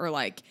on, or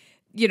like,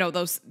 you know,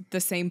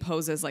 the same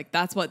poses. Like,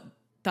 that's what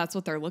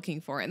they're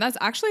looking for. And that's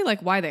actually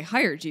like why they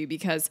hired you,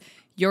 because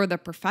you're the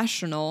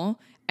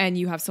professional and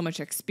you have so much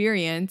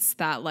experience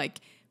that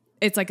like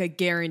it's like a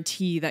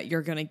guarantee that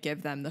you're going to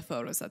give them the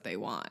photos that they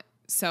want.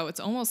 So it's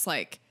almost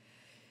like,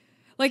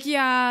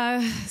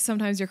 yeah,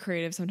 sometimes you're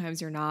creative,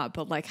 sometimes you're not,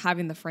 but like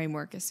having the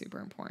framework is super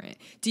important.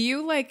 Do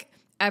you like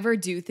ever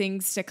do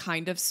things to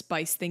kind of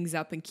spice things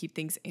up and keep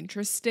things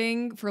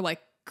interesting for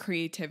like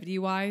creativity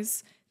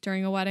wise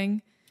during a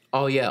wedding?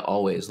 Oh yeah,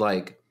 always.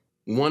 Like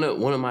one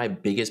of my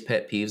biggest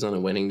pet peeves on a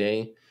wedding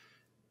day,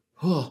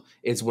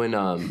 it's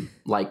when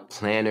like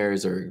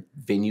planners or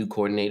venue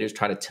coordinators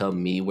try to tell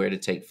me where to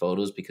take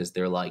photos, because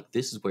they're like,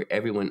 this is where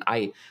everyone,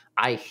 I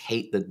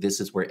hate that this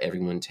is where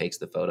everyone takes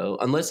the photo,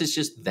 unless it's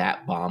just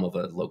that bomb of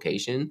a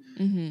location.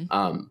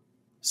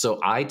 So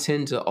I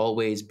tend to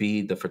always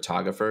be the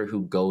photographer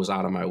who goes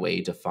out of my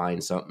way to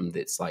find something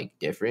that's like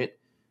different.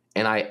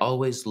 And I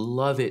always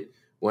love it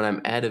when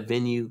I'm at a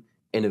venue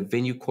and a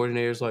venue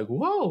coordinator is like,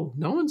 whoa,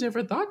 no one's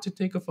ever thought to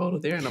take a photo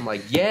there. And I'm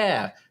like,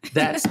 yeah,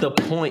 that's the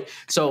point.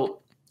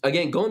 So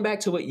again, going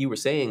back to what you were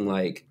saying,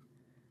 like,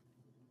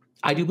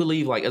 I do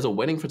believe, like, as a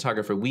wedding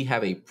photographer, we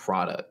have a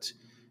product.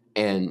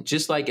 And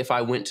just like if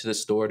I went to the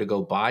store to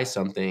go buy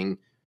something,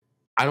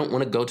 I don't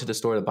want to go to the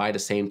store to buy the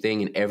same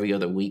thing and every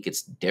other week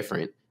it's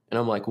different. And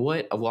I'm like,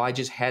 what? Well, I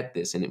just had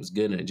this and it was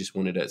good and I just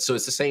wanted to. So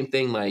it's the same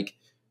thing. Like,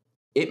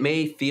 it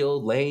may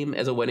feel lame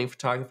as a wedding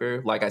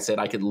photographer. Like I said,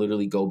 I could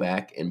literally go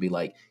back and be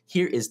like,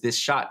 here is this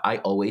shot I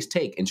always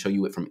take, and show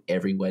you it from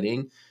every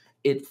wedding.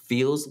 It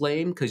feels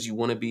lame because you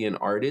want to be an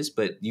artist,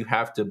 but you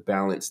have to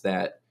balance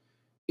that,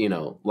 you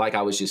know, like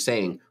I was just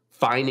saying,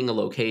 finding a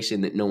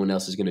location that no one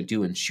else is going to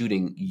do and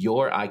shooting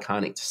your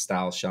iconic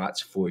style shots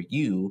for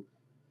you.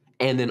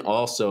 And then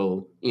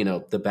also, you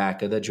know, the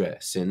back of the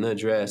dress and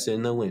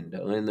the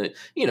window and the,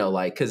 you know,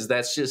 like, because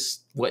that's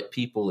just what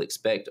people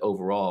expect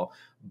overall.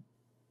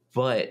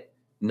 But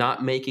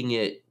not making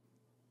it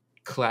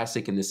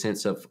classic in the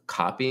sense of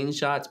copying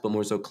shots, but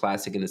more so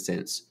classic in the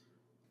sense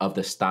of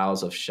the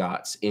styles of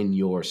shots in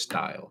your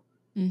style,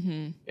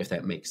 if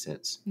that makes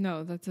sense.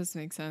 No, that does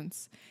make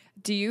sense.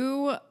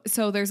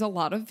 So there's a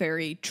lot of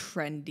very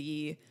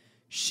trendy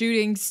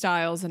shooting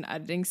styles and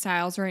editing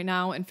styles right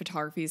now, and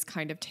photography is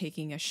kind of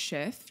taking a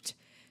shift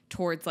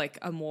towards like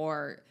a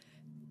more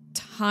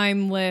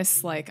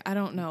timeless, like, I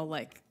don't know,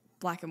 like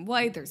black and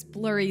white, there's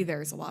blurry,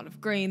 there's a lot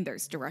of grain,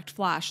 there's direct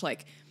flash.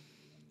 Like,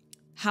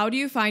 how do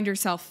you find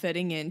yourself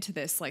fitting into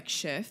this like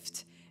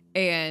shift?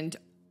 And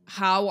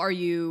how are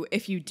you,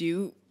 if you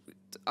feel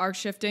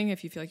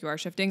like you are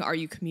shifting, are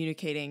you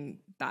communicating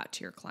that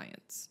to your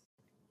clients?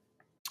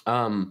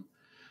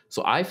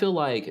 So I feel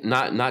like,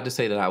 not to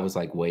say that I was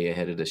like way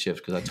ahead of the shift,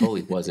 because I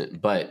totally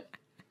wasn't, but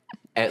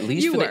at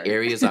least the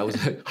areas I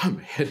was like, I'm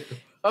ahead.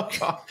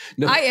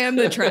 No. I am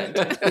the trend.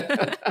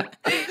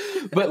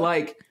 But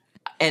like,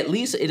 at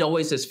least it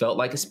always has felt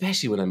like,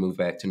 especially when I moved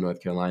back to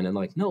North Carolina,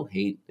 like, no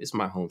hate, it's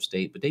my home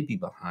state, but they be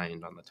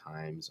behind on the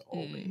times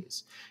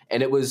always.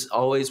 And what's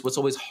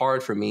always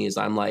hard for me is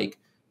I'm like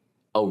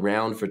a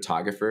round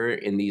photographer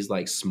in these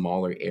like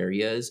smaller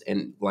areas,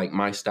 and like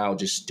my style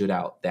just stood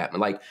out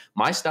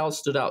my style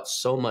stood out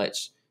so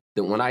much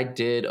that when I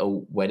did a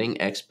wedding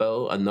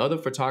expo, another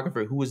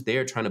photographer who was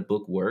there trying to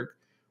book work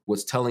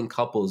was telling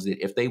couples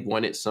that if they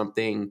wanted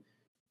something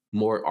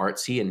more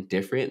artsy and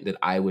different, that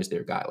I was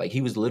their guy. Like,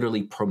 he was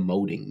literally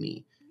promoting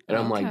me. And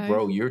I'm like,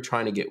 bro, you're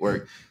trying to get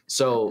work.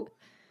 So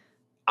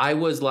I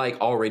was like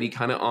already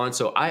kind of on.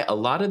 So a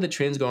lot of the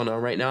trends going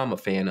on right now, I'm a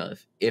fan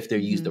of, if they're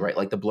used the right.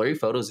 Like, the blurry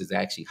photos is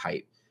actually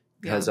hype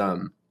because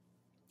and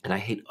I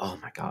hate, oh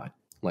my God,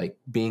 like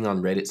being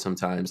on Reddit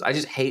sometimes. I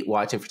just hate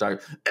watching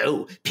photography.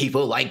 Oh,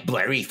 people like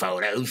blurry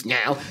photos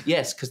now.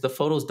 Yes, because the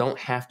photos don't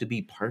have to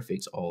be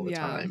perfect all the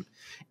Yeah. time.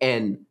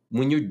 And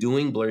when you're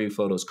doing blurry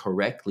photos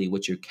correctly,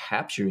 what you're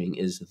capturing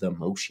is the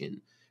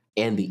motion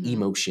and the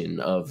emotion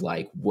of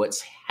like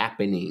what's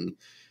happening.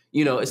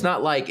 You know, it's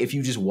not like if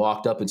you just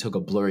walked up and took a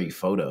blurry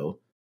photo.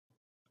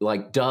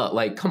 Like, duh,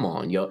 like, come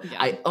on, yo.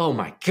 Yeah. Oh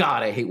my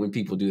God, I hate when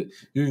people do it.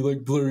 You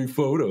like blurry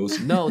photos.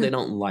 No, they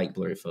don't like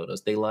blurry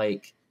photos. They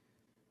like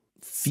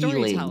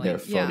feeling their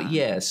photo.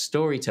 Yeah,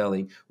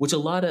 storytelling, which a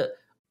lot of,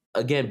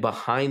 again,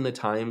 behind the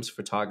times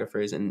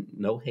photographers, and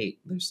no hate,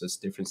 there's this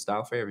different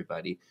style for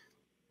everybody.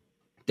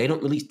 They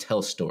don't really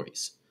tell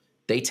stories.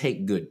 They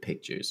take good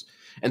pictures.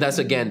 And that's,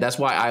 again, that's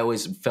why I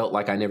always felt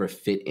like I never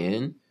fit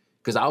in.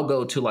 Because I'll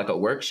go to like a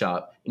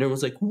workshop and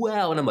everyone's like,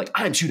 wow. And I'm like,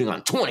 I'm shooting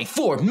on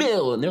 24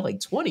 mil. And they're like,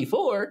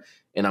 24?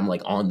 And I'm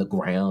like on the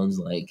grounds,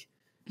 like,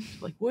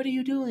 what are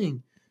you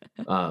doing?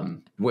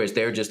 Whereas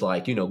they're just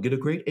like, you know, get a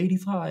great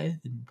 85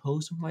 and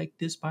pose them like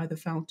this by the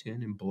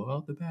fountain and blow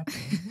out the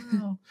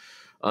background.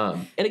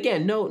 Wow. And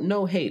again,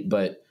 no hate,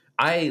 but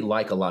I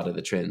like a lot of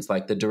the trends.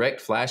 Like the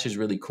direct flash is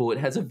really cool. It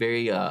has a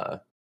very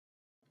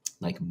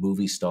like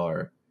movie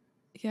star,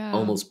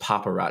 almost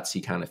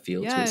paparazzi kind of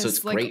feel to it. So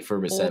it's like great for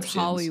receptions.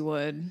 Old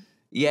Hollywood.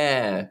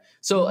 Yeah.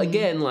 So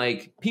again,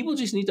 like people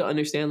just need to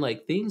understand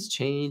like things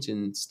change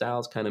and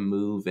styles kind of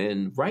move.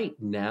 And right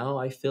now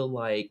I feel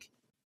like,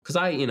 cause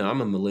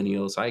I'm a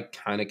millennial, so I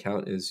kind of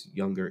count as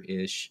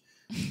younger-ish.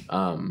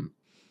 Not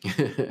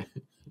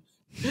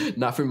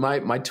for my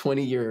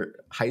 20-year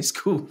high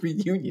school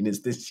reunion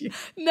is this year.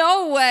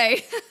 No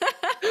way.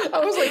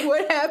 I was like,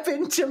 what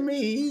happened to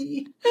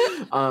me?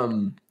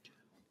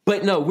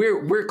 But no,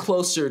 we're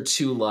closer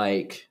to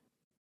like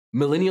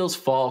millennials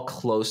fall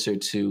closer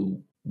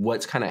to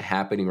what's kind of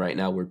happening right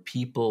now where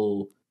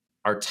people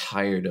are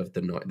tired of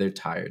the noise. They're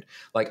tired.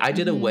 Like I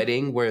did a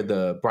wedding where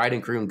the bride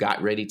and groom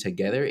got ready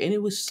together and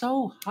it was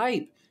so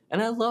hype.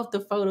 And I love the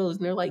photos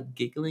and they're like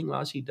giggling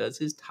while she does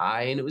his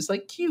tie and it was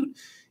like cute.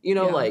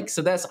 Like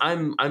so that's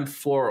I'm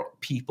for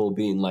people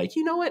being like,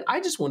 you know what?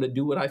 I just want to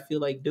do what I feel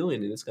like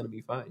doing and it's gonna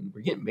be fine.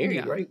 We're getting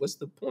married, right? What's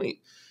the point?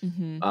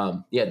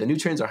 The new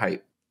trends are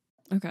hype.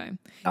 Okay.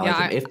 I like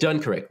them if done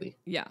correctly.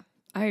 Yeah.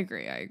 I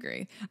agree.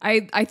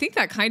 I think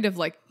that kind of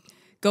like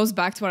goes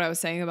back to what I was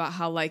saying about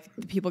how like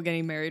the people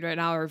getting married right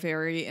now are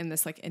very in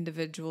this like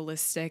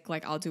individualistic,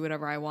 like I'll do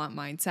whatever I want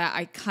mindset.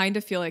 I kind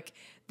of feel like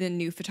the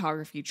new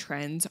photography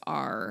trends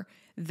are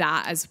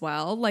that as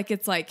well. Like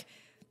it's like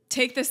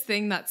take this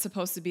thing that's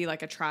supposed to be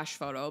like a trash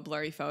photo, a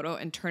blurry photo,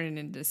 and turn it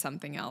into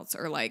something else.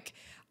 Or like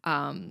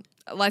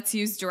let's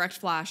use direct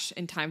flash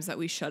in times that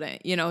we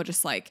shouldn't,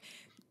 just like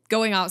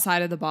going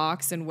outside of the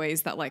box in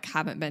ways that like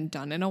haven't been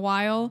done in a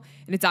while.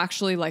 And it's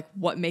actually like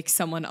what makes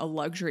someone a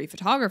luxury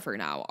photographer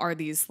now are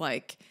these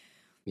like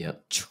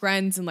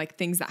trends and like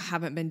things that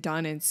haven't been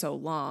done in so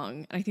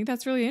long. And I think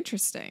that's really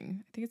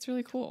interesting. I think it's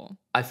really cool.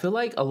 I feel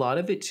like a lot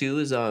of it too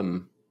is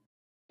and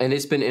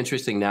it's been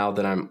interesting now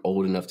that I'm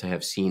old enough to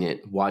have seen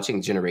it,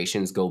 watching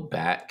generations go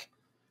back.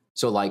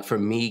 So like for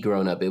me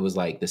growing up, it was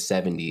like the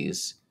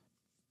 70s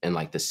and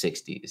like the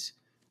 60s.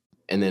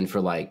 And then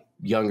for like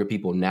younger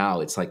people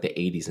now, it's like the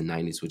 80s and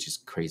 90s, which is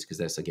crazy because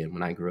that's, again,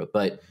 when I grew up.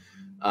 But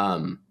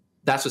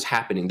that's what's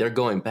happening. They're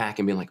going back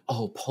and being like,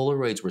 oh,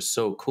 Polaroids were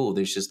so cool.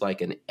 There's just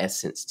like an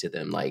essence to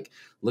them. Like,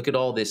 look at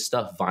all this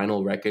stuff,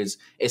 vinyl records.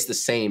 It's the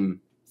same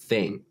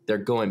thing. They're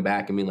going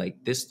back and being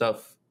like, this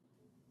stuff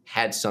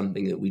had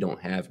something that we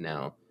don't have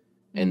now.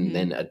 And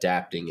then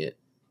adapting it.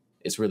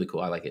 It's really cool.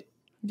 I like it.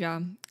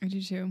 Yeah, I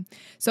do too.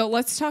 So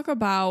let's talk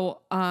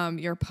about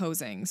your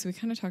posing. So we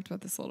kind of talked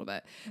about this a little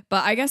bit,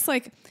 but I guess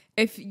like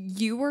if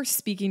you were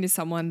speaking to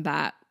someone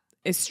that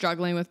is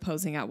struggling with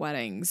posing at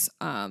weddings,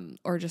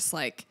 or just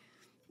like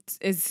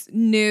is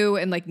new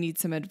and like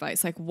needs some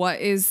advice, like what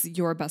is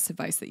your best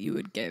advice that you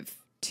would give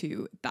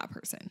to that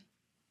person?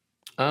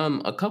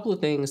 A couple of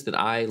things that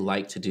I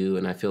like to do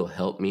and I feel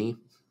help me.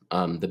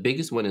 The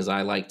biggest one is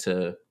I like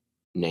to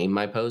name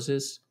my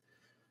poses.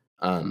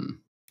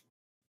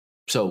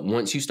 So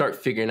once you start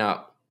figuring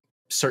out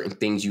certain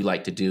things you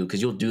like to do, because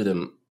you'll do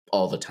them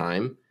all the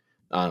time,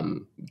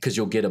 because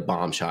you'll get a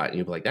bomb shot and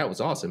you'll be like, that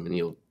was awesome. And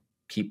you'll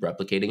keep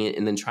replicating it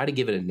and then try to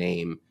give it a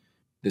name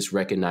that's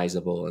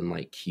recognizable and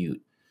like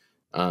cute.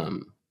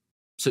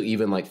 So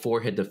even like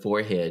forehead to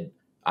forehead,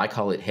 I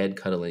call it head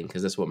cuddling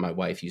because that's what my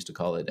wife used to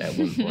call it at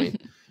one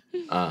point.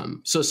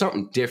 So it's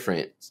something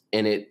different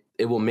and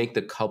it will make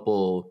the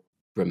couple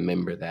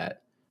remember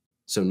that.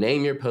 So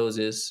name your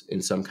poses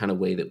in some kind of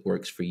way that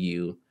works for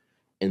you.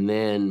 And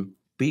then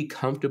be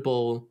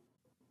comfortable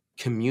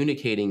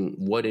communicating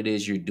what it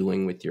is you're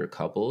doing with your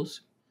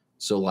couples.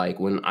 So like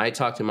when I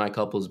talk to my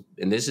couples,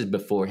 and this is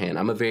beforehand,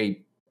 I'm a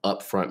very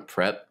upfront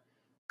prep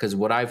because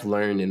what I've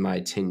learned in my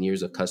 10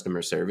 years of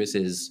customer service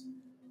is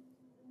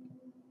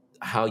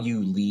how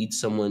you lead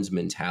someone's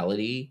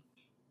mentality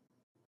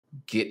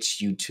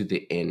gets you to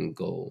the end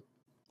goal.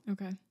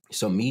 Okay.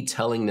 So me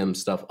telling them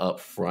stuff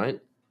up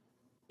front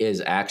is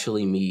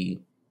actually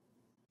me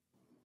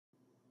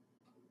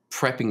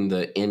prepping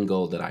the end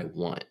goal that I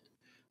want.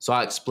 So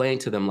I explain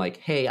to them like,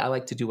 hey, I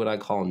like to do what I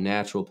call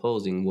natural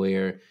posing,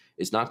 where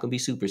it's not going to be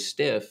super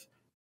stiff,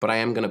 but I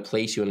am going to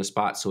place you in a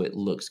spot so it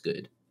looks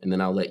good. And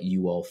then I'll let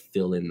you all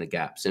fill in the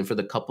gaps. And for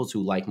the couples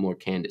who like more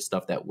candid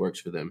stuff, that works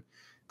for them,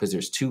 because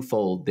there's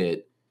twofold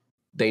that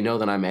they know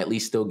that I'm at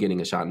least still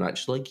getting a shot. I'm not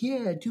just like,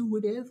 yeah, do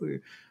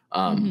whatever.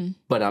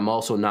 But I'm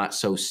also not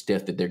so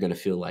stiff that they're going to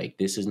feel like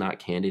this is not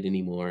candid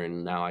anymore.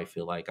 And now I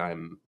feel like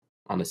I'm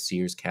on a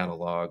Sears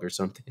catalog or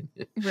something.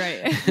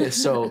 Right.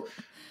 So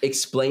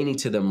explaining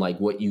to them like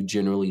what you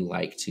generally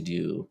like to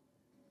do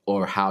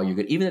or how you're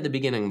good. Even at the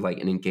beginning of like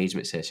an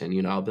engagement session,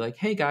 you know, I'll be like,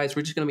 hey guys,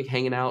 we're just going to be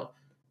hanging out.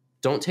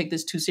 Don't take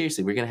this too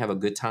seriously. We're going to have a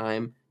good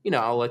time. You know,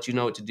 I'll let you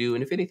know what to do.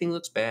 And if anything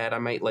looks bad, I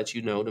might let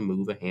you know to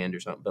move a hand or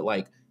something. But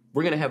like,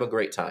 we're going to have a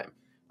great time.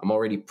 I'm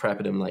already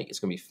prepping them like, it's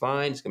going to be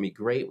fine. It's going to be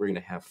great. We're going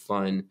to have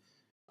fun.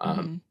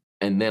 And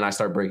then I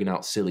start breaking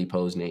out silly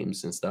pose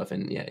names and stuff.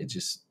 And yeah, it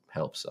just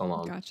helps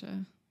along.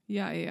 Gotcha.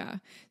 Yeah.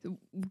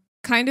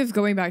 Kind of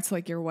going back to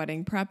like your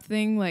wedding prep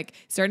thing, like,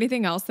 is there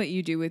anything else that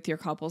you do with your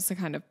couples to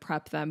kind of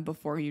prep them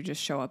before you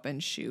just show up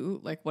and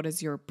shoot? Like, what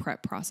does your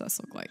prep process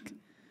look like?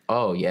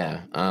 Oh,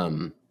 yeah.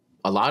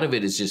 A lot of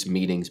it is just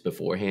meetings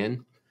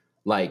beforehand.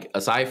 Like,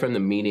 aside from the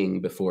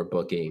meeting before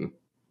booking,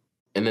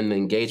 and then the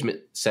engagement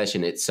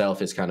session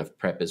itself is kind of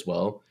prep as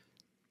well.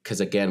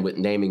 Because again, with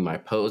naming my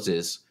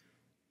poses,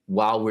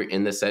 while we're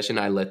in the session,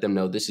 I let them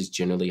know this is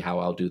generally how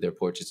I'll do their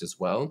portraits as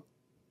well.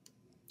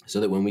 So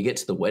that when we get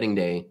to the wedding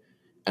day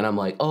and I'm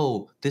like,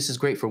 oh, this is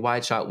great for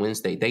Wide Shot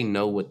Wednesday, they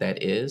know what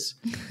that is.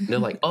 And they're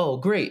like, oh,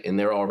 great. And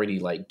they're already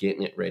like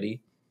getting it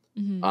ready.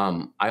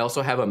 I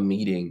also have a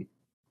meeting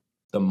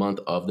the month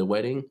of the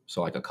wedding.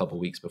 So like a couple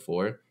weeks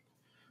before.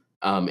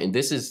 And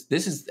this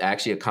is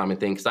actually a common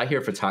thing, because I hear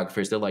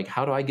photographers, they're like,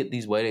 how do I get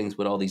these weddings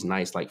with all these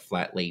nice like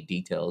flat laid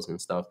details and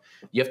stuff?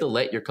 You have to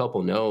let your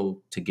couple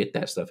know to get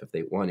that stuff if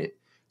they want it.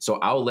 So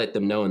I'll let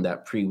them know in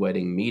that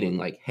pre-wedding meeting,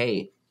 like,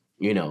 hey,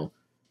 you know,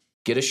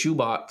 get a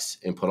shoebox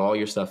and put all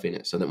your stuff in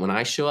it, so that when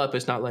I show up,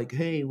 it's not like,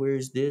 hey,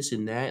 where's this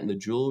and that and the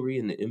jewelry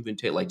and the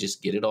inventory? Like,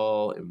 just get it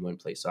all in one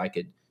place. So I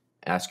could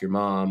ask your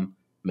mom,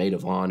 maid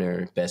of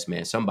honor, best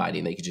man, somebody,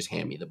 and they could just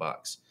hand me the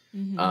box.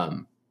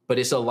 But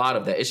it's a lot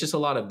of that. It's just a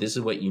lot of, this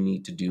is what you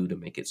need to do to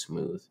make it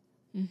smooth.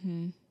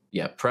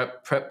 Yeah,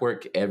 prep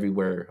work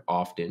everywhere,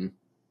 often,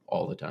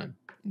 all the time.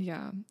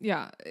 Yeah.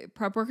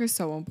 Prep work is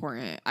so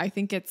important. I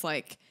think it's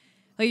like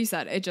you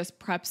said, it just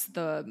preps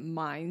the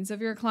minds of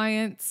your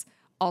clients.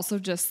 Also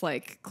just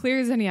like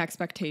clears any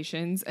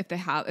expectations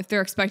if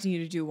they're expecting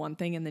you to do one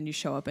thing and then you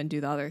show up and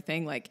do the other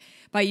thing. Like,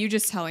 by you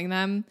just telling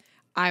them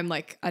I'm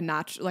like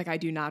I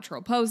do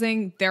natural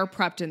posing, they're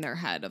prepped in their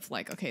head of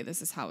like, okay,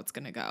 this is how it's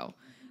going to go.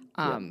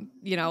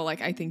 You know,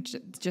 like, I think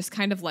just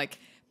kind of like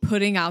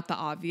putting out the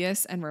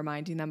obvious and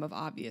reminding them of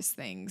obvious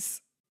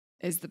things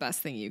is the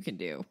best thing you can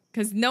do.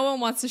 Because no one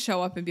wants to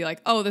show up and be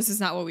like, oh, this is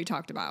not what we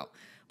talked about.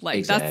 Like,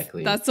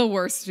 exactly. That's the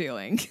worst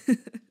feeling.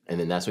 And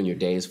then that's when your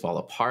days fall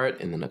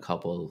apart, and then a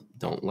couple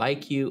don't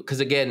like you.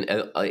 Because again,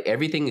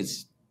 everything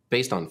is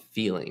based on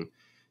feeling.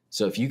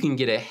 So if you can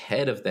get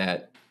ahead of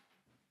that,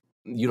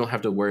 you don't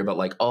have to worry about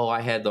like, oh,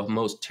 I had the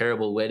most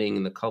terrible wedding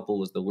and the couple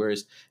was the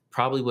worst.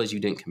 Probably was you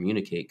didn't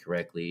communicate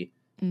correctly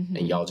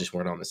and y'all just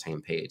weren't on the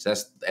same page.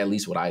 That's at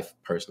least what I've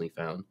personally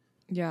found.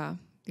 Yeah.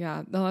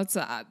 No,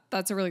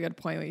 that's a really good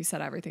point when you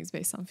said everything's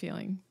based on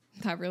feeling.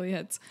 That really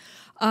hits.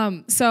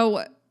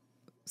 So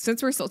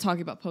since we're still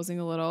talking about posing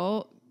a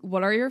little,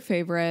 what are your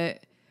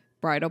favorite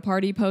bridal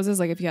party poses?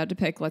 Like, if you had to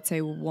pick, let's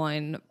say,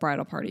 one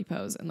bridal party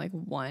pose and like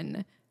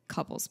one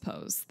couples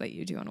pose that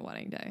you do on a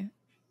wedding day,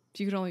 if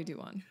you could only do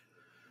one.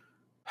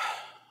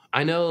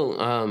 I know,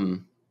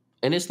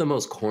 and it's the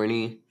most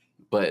corny,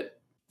 but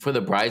for the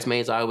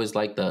bridesmaids, I always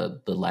like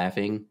the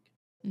laughing.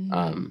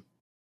 But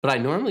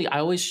I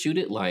always shoot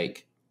it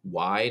like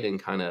wide and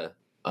kind of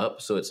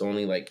up, so it's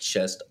only like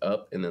chest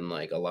up and then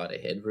like a lot of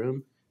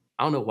headroom.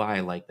 I don't know why I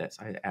like that.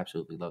 I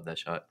absolutely love that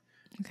shot.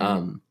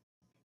 Okay.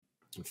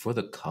 For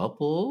the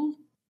couple,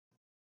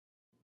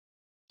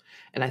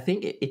 and I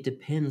think it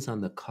depends on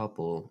the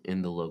couple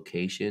and the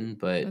location,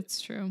 but that's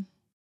true.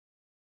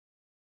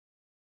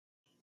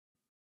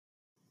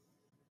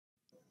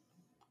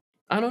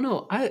 I don't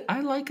know. I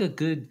like a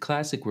good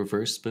classic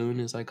reverse spoon,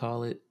 as I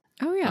call it.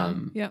 Oh, yeah.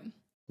 Yep.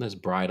 There's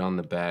bride on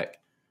the back,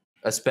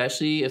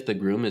 especially if the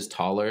groom is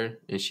taller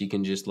and she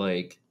can just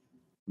like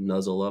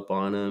nuzzle up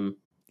on him.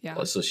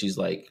 Yeah. So she's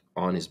like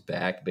on his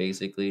back,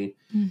 basically.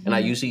 And I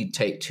usually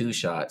take 2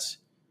 shots.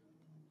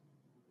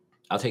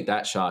 I'll take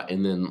that shot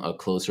and then a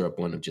closer up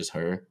one of just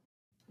her.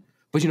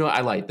 But you know what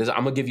I like? I'm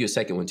going to give you a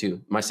second one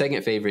too. My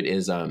second favorite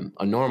is a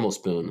normal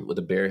spoon with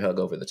a bear hug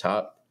over the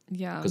top.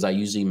 Yeah. Because I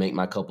usually make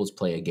my couples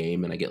play a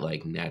game and I get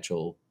like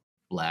natural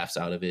laughs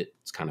out of it.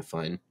 It's kind of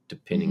fun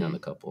depending on the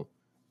couple.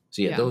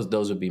 So yeah,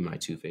 those would be my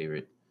 2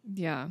 favorite.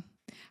 Yeah.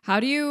 How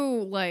do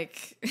you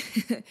like,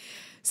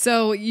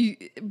 so you,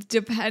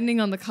 depending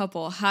on the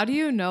couple, how do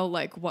you know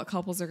like what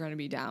couples are going to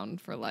be down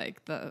for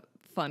like the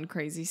fun,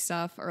 crazy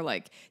stuff? Or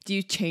like, do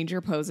you change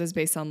your poses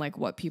based on like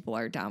what people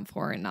are down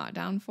for and not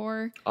down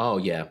for? Oh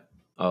yeah.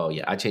 Oh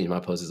yeah. I change my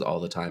poses all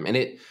the time.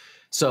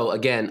 So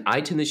again,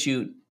 I tend to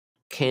shoot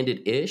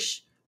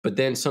candid-ish, but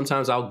then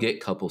sometimes I'll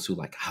get couples who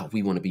like, oh,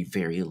 we want to be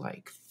very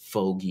like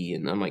fogey.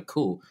 And I'm like,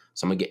 cool.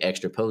 So I'm gonna get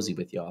extra posy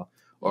with y'all.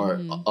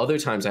 Or other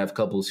times I have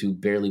couples who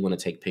barely want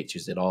to take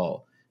pictures at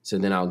all. So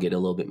then I'll get a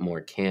little bit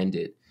more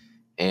candid.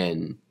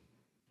 And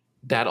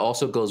that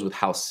also goes with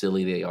how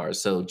silly they are.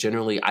 So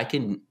generally I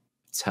can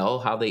tell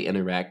how they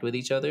interact with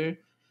each other.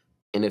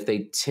 And if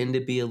they tend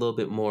to be a little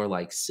bit more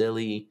like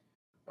silly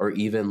or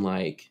even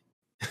like,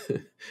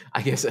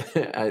 I guess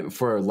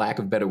for lack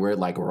of a better word,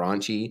 like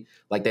raunchy,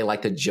 like they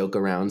like to joke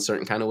around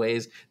certain kind of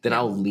ways, then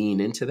I'll lean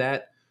into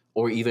that.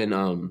 Or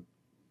even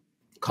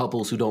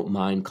couples who don't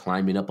mind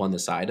climbing up on the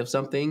side of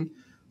something,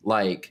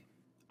 like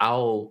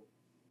I'll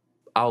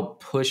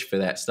push for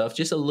that stuff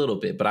just a little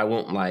bit, but I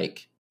won't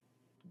like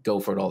go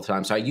for it all the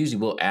time. So I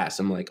usually will ask.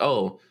 I'm like,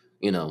 oh,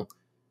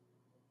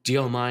 do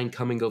y'all mind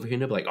coming over here?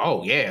 And they'll be like,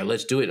 oh yeah,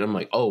 let's do it. And I'm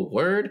like, oh,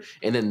 word.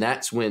 And then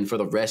that's when for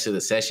the rest of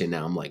the session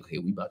now I'm like, hey,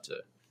 we about to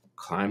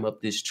climb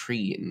up this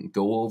tree and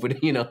go over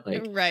to,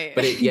 like, right.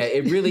 But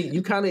it really,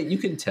 you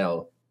can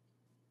tell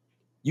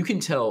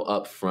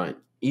up front,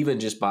 even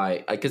just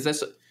by, because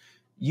that's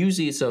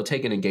usually, so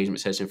take an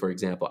engagement session, for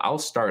example, I'll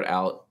start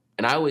out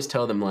and I always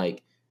tell them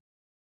like,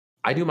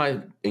 I do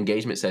my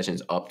engagement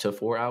sessions up to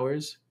 4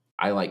 hours.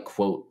 I like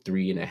quote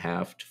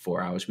 3.5 to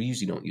 4 hours. We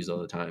usually don't use all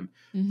the time,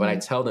 but I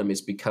tell them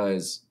it's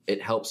because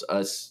it helps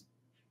us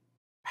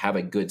have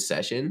a good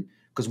session.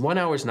 Because 1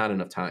 hour is not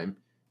enough time.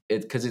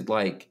 Because it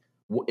like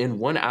in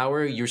 1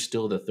 hour you're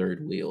still the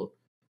third wheel.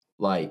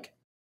 Like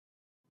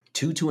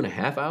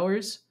 2.5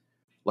 hours,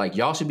 like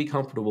y'all should be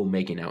comfortable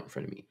making out in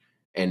front of me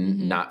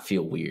and not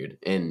feel weird.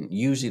 And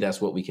usually that's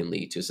what we can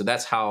lead to. So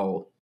that's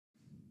how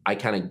I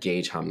kind of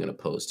gauge how I'm going to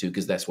pose too,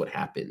 because that's what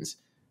happens.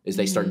 Is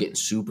they start getting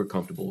super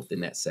comfortable within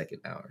that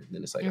second hour. And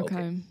then it's like,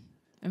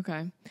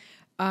 okay.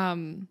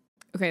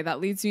 Okay, that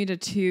leads me to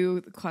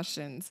 2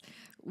 questions.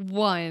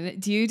 One,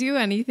 do you do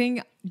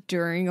anything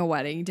during a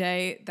wedding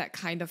day that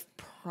kind of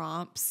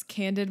prompts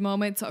candid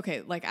moments?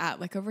 Okay, like at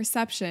like a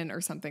reception or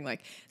something.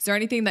 Like, is there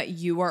anything that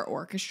you are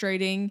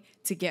orchestrating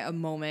to get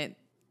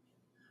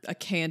a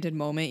candid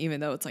moment,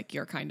 even though it's like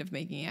you're kind of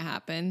making it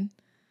happen?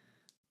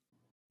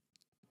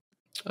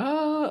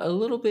 A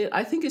little bit.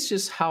 I think it's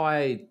just how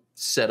I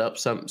set up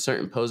some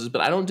certain poses,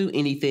 but I don't do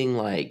anything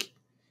like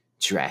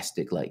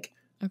drastic, like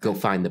go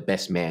find the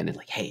best man and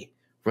like, hey,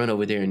 run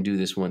over there and do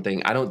this one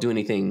thing. I don't do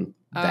anything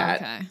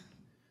that.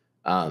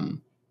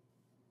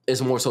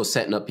 It's more so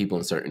setting up people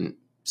in certain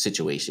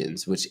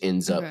situations, which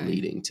ends up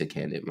leading to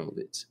candid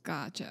moments.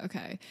 Gotcha.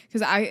 Okay.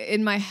 Because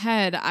in my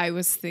head, I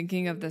was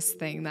thinking of this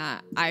thing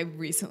that I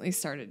recently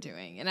started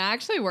doing, and it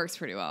actually works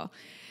pretty well.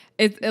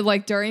 It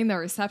like during the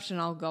reception,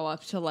 I'll go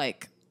up to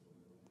like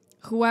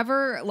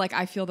whoever like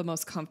I feel the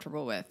most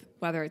comfortable with,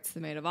 whether it's the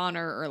maid of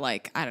honor or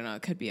like, I don't know,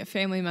 it could be a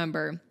family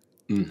member,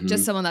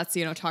 just someone that's,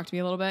 talk to me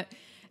a little bit.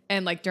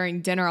 And like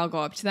during dinner, I'll go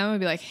up to them and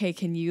be like, hey,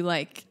 can you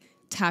like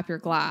tap your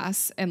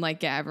glass and like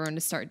get everyone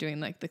to start doing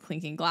like the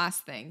clinking glass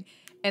thing.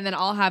 And then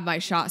I'll have my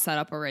shot set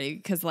up already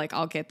because like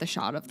I'll get the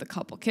shot of the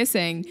couple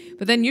kissing.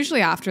 But then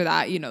usually after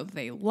that,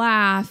 they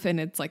laugh and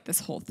it's like this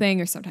whole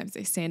thing, or sometimes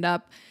they stand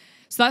up.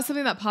 So that's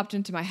something that popped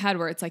into my head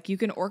where it's like you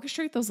can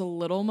orchestrate those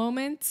little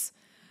moments,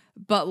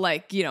 but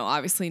like,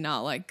 obviously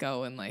not like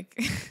go and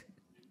like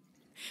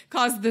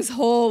cause this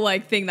whole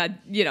like thing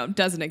that,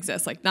 doesn't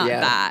exist. Like not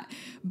that,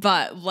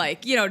 but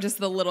like, just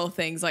the little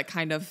things like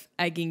kind of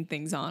egging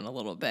things on a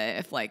little bit.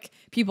 If like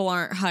people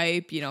aren't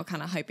hype,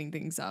 kind of hyping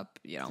things up,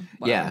 whatever.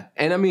 Yeah.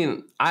 And I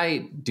mean,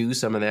 I do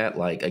some of that.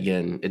 Like,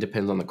 again, it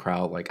depends on the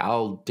crowd. Like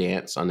I'll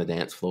dance on the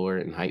dance floor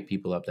and hype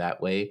people up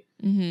that way.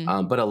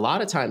 But a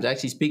lot of times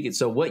actually speaking,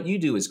 so what you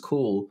do is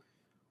cool.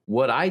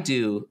 What I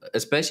do,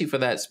 especially for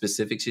that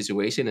specific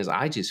situation, is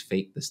I just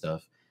fake the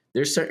stuff.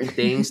 There's certain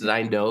things that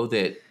I know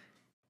that,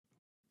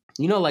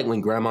 like when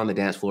grandma on the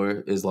dance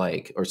floor is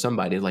like, or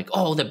somebody like,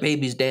 oh, the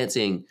baby's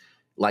dancing,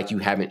 like you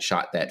haven't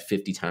shot that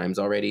 50 times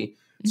already.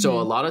 So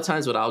a lot of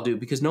times what I'll do,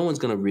 because no one's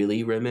going to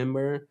really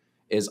remember,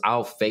 is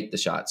I'll fake the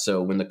shot.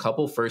 So when the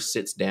couple first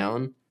sits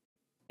down,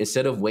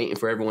 instead of waiting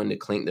for everyone to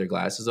clink their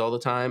glasses all the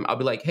time, I'll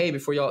be like, hey,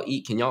 before y'all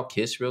eat, can y'all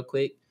kiss real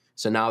quick?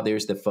 So now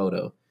there's the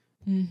photo.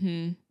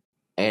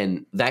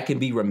 And that can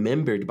be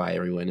remembered by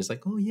everyone. It's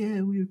like, oh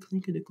yeah, we were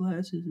clinking the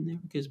glasses and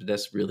never kissed, but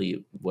that's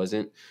really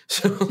wasn't.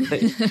 So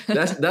like,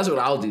 that's what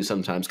I'll do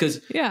sometimes,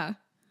 because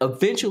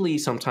eventually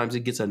sometimes it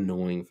gets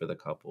annoying for the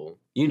couple.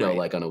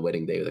 Like on a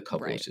wedding day, the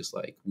couple is just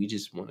like, we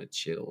just want to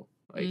chill,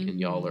 like, and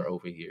y'all are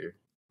over here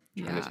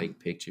trying to take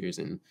pictures,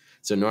 and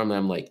so normally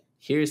I'm like,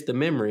 here's the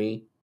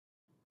memory.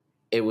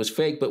 It was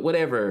fake, but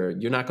whatever.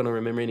 You're not going to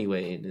remember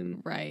anyway, and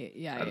then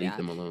I leave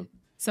them alone.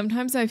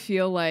 Sometimes I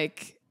feel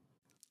like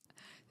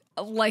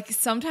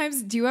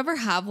sometimes, do you ever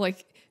have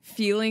like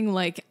feeling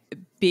like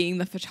being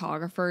the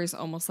photographer is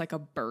almost like a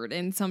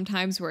burden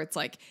sometimes, where it's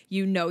like,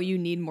 you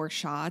need more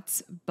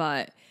shots,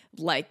 but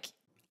like,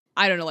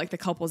 I don't know, like the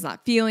couple's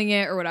not feeling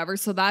it or whatever.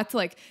 So that's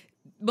like,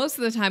 most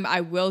of the time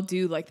I will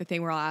do like the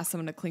thing where I'll ask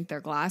someone to clink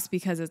their glass,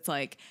 because it's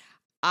like,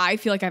 I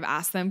feel like I've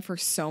asked them for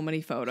so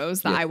many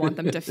photos that I want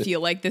them to feel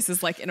like this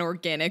is like an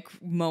organic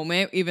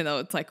moment, even though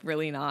it's like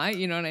really not,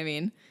 you know what I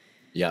mean?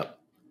 Yep.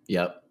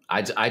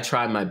 I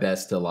try my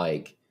best to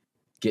like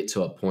get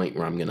to a point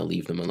where I'm going to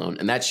leave them alone.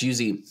 And that's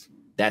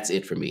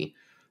it for me.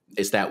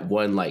 It's that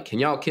one, like, can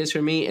y'all kiss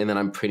for me? And then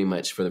I'm pretty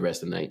much for the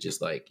rest of the night,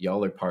 just like,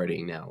 y'all are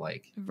partying now.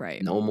 Like,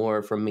 no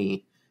more from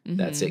me. Mm-hmm.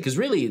 That's it. Because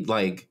really,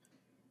 like,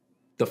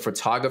 the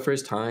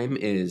photographer's time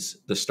is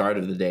the start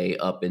of the day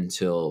up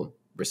until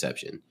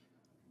reception,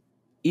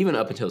 even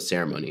up until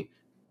ceremony.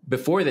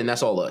 Before then,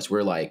 that's all us.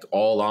 We're like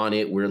all on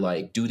it. We're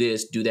like, do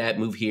this, do that,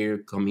 move here,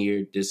 come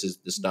here. This is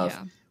the stuff.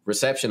 Yeah.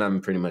 Reception,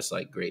 I'm pretty much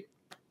like, great.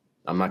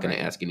 I'm not going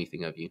to ask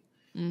anything of you.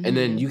 Mm-hmm. And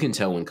then you can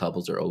tell when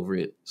couples are over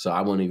it. So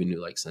I won't even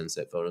do like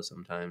sunset photos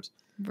sometimes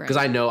because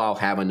I know I'll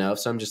have enough.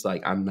 So I'm just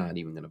like, I'm not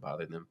even going to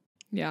bother them.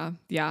 Yeah.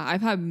 Yeah.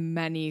 I've had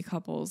many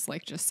couples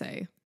like just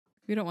say,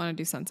 we don't want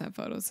to do sunset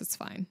photos. It's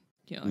fine.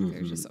 You know, like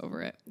they're just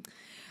over it.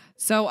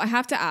 So I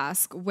have to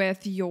ask,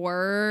 with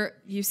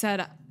you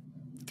said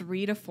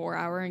 3 to 4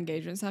 hour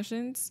engagement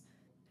sessions,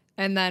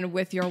 and then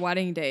with your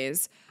wedding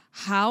days,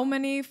 how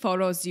many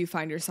photos do you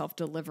find yourself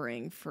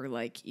delivering for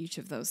like each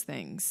of those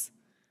things?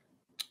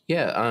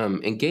 Yeah,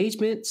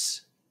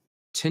 engagements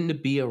tend to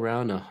be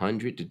around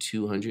 100 to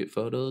 200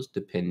 photos,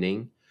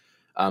 depending.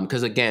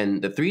 Because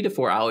again, the 3 to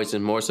 4 hours is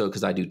more so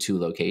because I do 2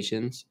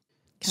 locations.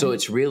 Okay. So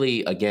it's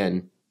really,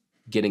 again,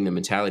 getting the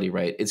mentality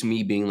right. It's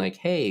me being like,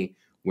 hey,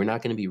 we're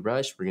not going to be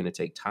rushed. We're going to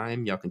take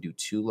time. Y'all can do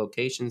 2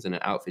 locations and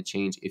an outfit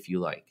change if you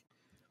like.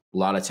 A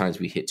lot of times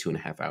we hit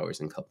 2.5 hours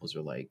and couples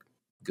are like,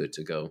 good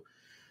to go.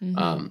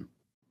 Mm-hmm.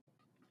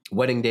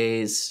 Wedding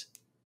days,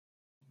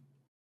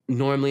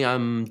 normally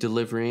I'm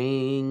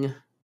delivering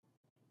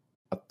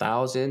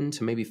 1,000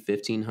 to maybe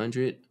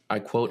 1,500. I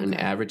quote an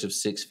average of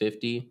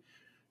 650.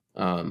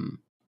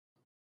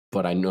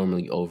 But I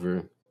normally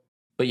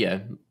but yeah,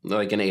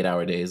 like an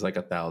 8-hour day is like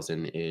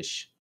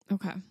 1,000-ish.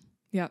 Okay.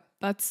 Yep.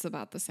 That's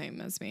about the same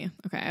as me.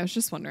 Okay. I was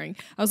just wondering.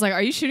 I was like,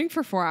 are you shooting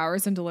for 4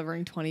 hours and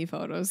delivering 20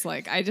 photos?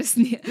 Like, I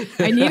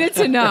needed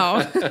to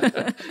know.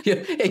 Yeah.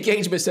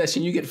 Engagement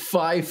session, you get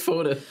 5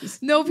 photos.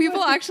 No,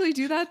 people actually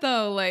do that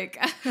though.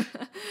 Like,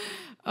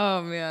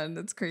 oh man,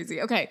 that's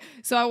crazy. Okay.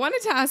 So I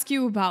wanted to ask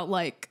you about,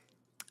 like,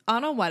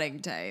 on a wedding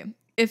day,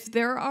 if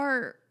there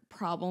are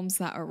problems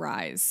that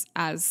arise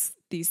as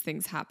these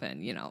things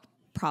happen, you know,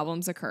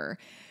 problems occur.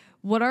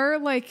 What are,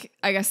 like,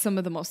 I guess some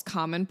of the most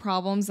common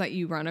problems that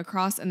you run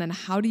across, and then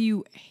how do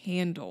you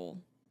handle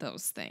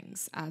those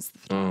things as the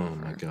photographer? Oh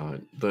my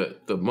God.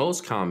 The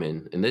most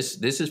common, and this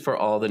is for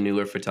all the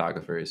newer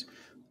photographers,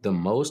 the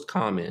most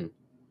common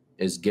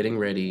is getting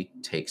ready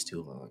takes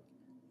too long.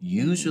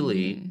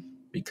 Usually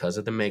because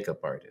of the makeup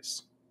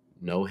artist.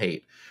 No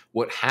hate.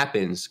 What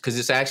happens, because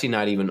it's actually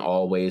not even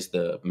always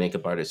the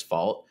makeup artist's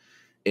fault,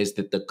 is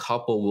that the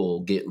couple will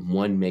get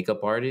one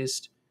makeup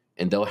artist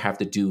and they'll have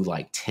to do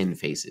like 10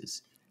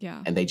 faces.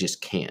 Yeah. And they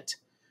just can't.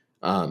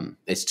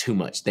 It's too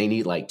much. They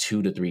need like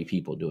 2 to 3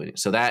 people doing it.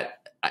 So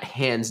that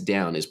hands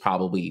down is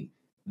probably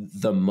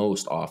the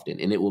most often,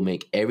 and it will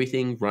make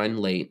everything run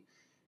late.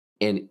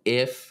 And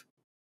if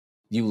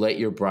you let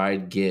your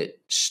bride get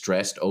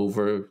stressed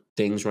over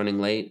things running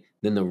late,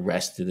 then the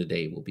rest of the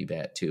day will be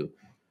bad too.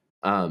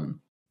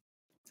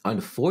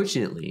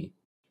 Unfortunately,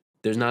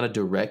 there's not a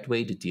direct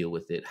way to deal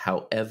with it.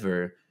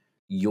 However,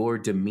 your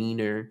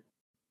demeanor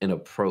and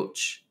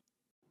approach,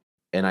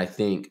 and I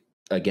think,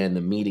 again,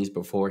 the meetings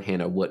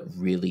beforehand are what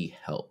really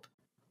help.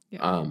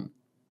 Yeah.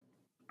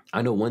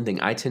 I know one thing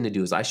I tend to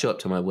do is I show up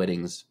to my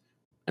weddings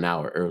an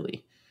hour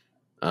early.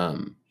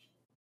 And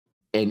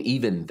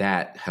even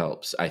that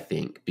helps, I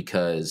think,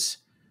 because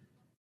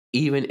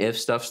even if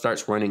stuff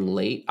starts running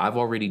late, I've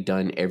already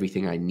done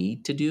everything I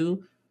need to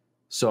do.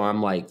 So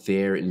I'm like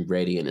there and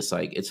ready, and it's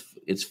like,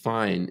 it's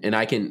fine.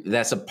 And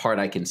that's a part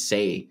I can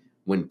say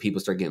when people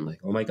start getting like,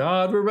 oh my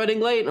God, we're running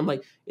late. And I'm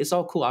like, it's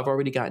all cool. I've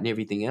already gotten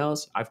everything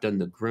else. I've done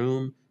the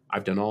groom.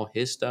 I've done all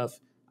his stuff.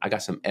 I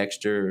got some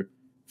extra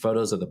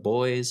photos of the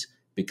boys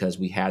because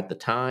we had the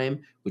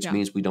time, which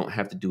means we don't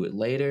have to do it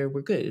later.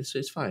 We're good.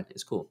 It's fine.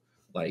 It's cool.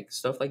 Like,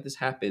 stuff like this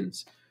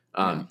happens.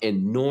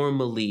 And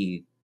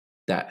normally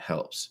that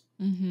helps.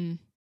 Mm-hmm.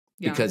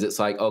 Yeah. Because it's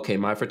like, okay,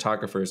 my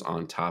photographer's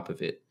on top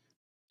of it.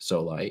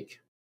 So like,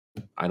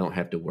 I don't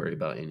have to worry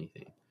about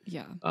anything.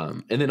 Yeah.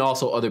 And then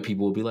also other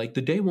people will be like,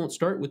 the day won't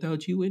start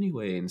without you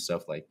anyway, and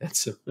stuff like that.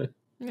 So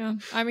yeah,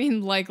 I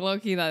mean, like,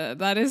 Loki,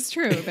 that is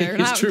true. They're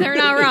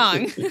not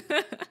wrong.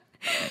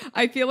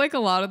 I feel like a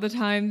lot of the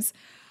times,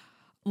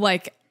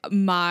 like,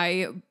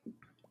 my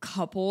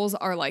couples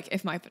are like,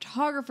 if my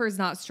photographer's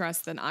not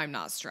stressed, then I'm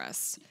not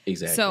stressed.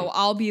 Exactly. So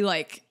I'll be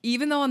like,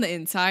 even though on the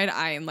inside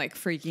I am like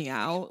freaking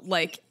out,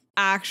 like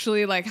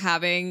actually like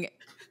having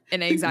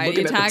an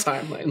anxiety attack.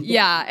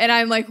 Yeah. And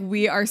I'm like,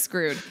 we are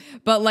screwed.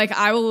 But like,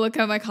 I will look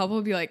at my couple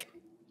and be like,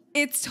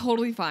 it's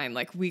totally fine.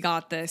 Like, we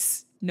got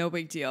this. No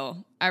big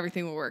deal.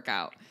 Everything will work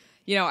out.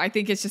 You know, I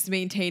think it's just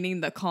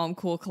maintaining the calm,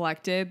 cool,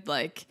 collected,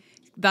 like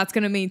that's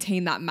going to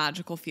maintain that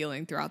magical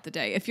feeling throughout the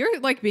day. If you're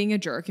like being a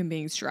jerk and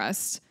being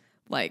stressed,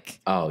 like,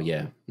 oh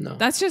yeah, no,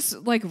 that's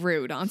just like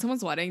rude on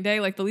someone's wedding day.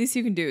 Like the least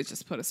you can do is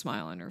just put a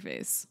smile on your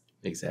face.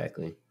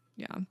 exactly.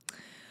 Yeah.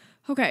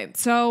 Okay.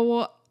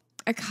 So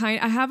I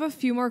have a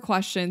few more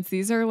questions.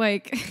 These are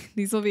like,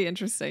 these will be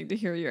interesting to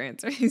hear your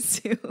answers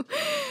to.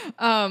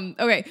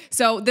 Okay.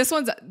 So this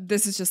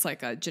is just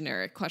like a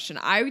generic question.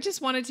 I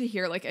just wanted to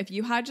hear, like, if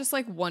you had just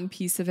like one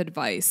piece of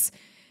advice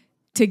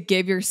to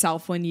give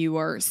yourself when you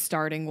were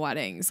starting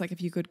weddings, like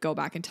if you could go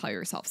back and tell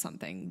yourself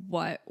something,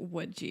 what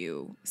would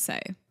you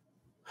say?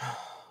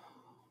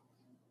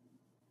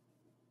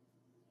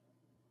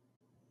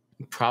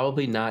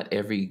 Probably not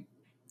every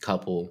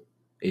couple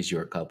is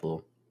your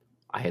couple.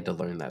 I had to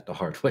learn that the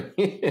hard way.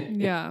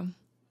 Yeah.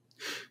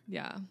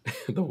 Yeah.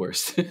 The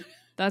worst.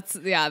 That's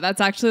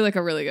actually like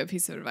a really good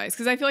piece of advice.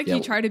 Cause I feel like Yeah.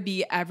 you try to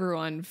be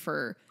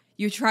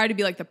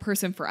like the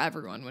person for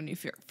everyone when you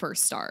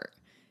first start.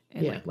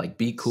 And yeah. Like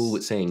be cool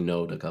with saying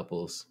no to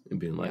couples and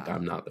being like, Yeah.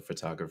 I'm not the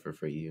photographer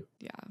for you.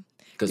 Yeah.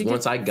 Because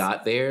once I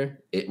got there,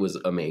 it was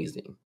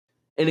amazing.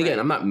 And again, Right.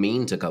 I'm not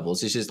mean to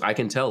couples. It's just I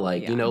can tell,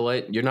 like, Yeah. you know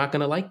what? You're not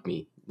going to like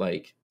me.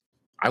 Like,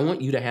 I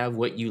want you to have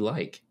what you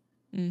like.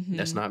 Mm-hmm.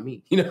 That's not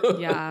me, you know?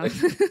 Yeah.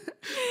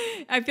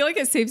 I feel like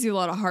it saves you a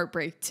lot of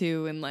heartbreak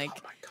too. And like,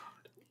 oh my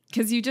God.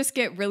 because you just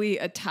get really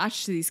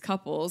attached to these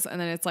couples. And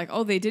then it's like,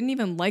 oh, they didn't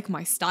even like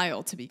my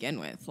style to begin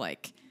with.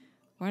 Like,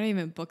 why did I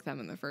even book them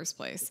in the first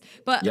place?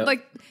 But Yep.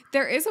 like,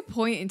 there is a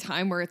point in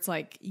time where it's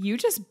like, you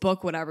just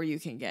book whatever you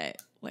can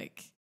get.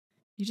 Like,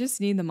 you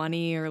just need the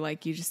money or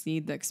like, you just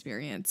need the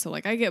experience. So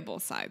like, I get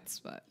both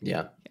sides, but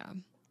Yeah.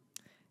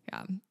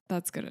 yeah,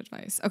 that's good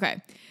advice.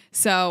 Okay.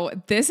 So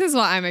this is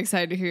what I'm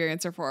excited to hear your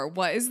answer for.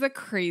 What is the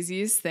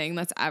craziest thing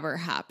that's ever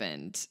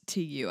happened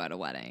to you at a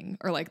wedding,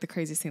 or like the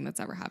craziest thing that's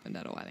ever happened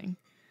at a wedding?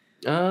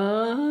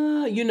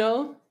 You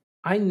know,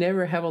 I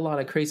never have a lot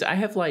of crazy. I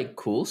have like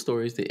cool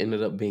stories that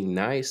ended up being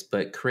nice,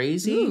 but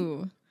crazy,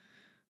 Ooh.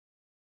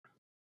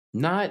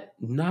 not.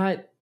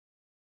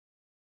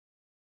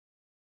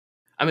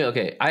 I mean,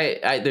 okay,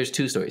 I there's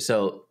two stories.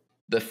 So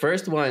the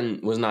first one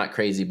was not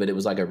crazy, but it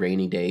was like a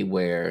rainy day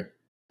where,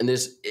 and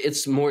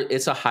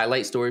it's a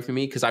highlight story for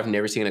me because I've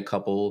never seen a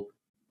couple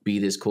be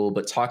this cool.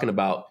 But talking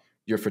about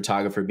your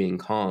photographer being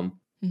calm,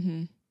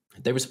 Mm-hmm.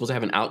 they were supposed to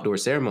have an outdoor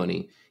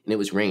ceremony and it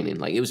was raining.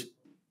 Like it was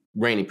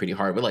raining pretty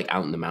hard, but like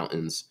out in the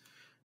mountains.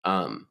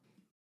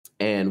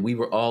 And we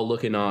were all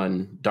looking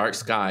on Dark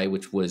Sky,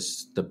 which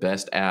was the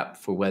best app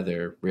for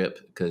weather, RIP,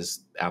 because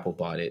Apple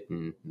bought it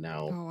and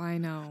now. Oh, I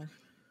know.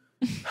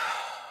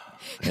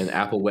 And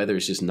Apple weather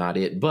is just not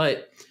it.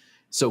 But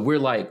so we're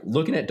like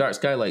looking at Dark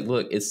Sky, like,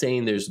 look, it's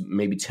saying there's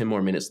maybe 10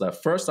 more minutes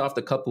left. First off,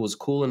 the couple was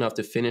cool enough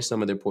to finish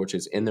some of their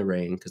portraits in the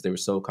rain because they were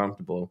so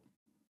comfortable.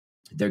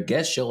 Their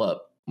guests show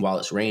up while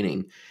it's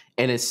raining.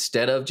 And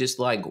instead of just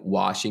like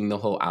washing the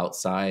whole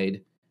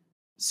outside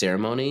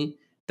ceremony,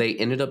 they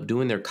ended up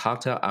doing their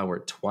cocktail hour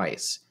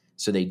twice.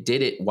 So they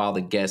did it while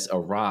the guests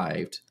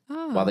arrived,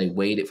 while they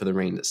waited for the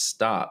rain to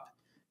stop.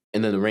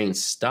 And then the rain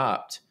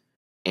stopped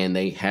and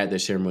they had their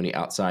ceremony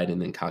outside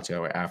and then cocktail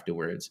hour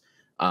afterwards.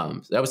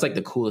 So that was like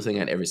the coolest thing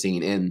I'd ever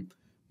seen. And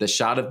the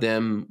shot of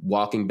them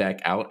walking back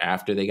out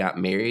after they got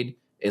married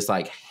is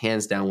like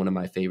hands down one of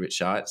my favorite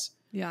shots.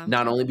 Yeah.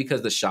 Not only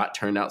because the shot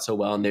turned out so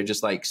well and they're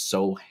just like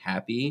so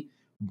happy,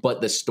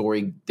 but the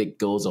story that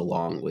goes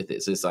along with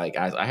it. So it's like,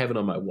 I have it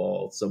on my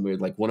wall somewhere,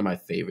 like one of my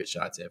favorite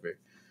shots ever.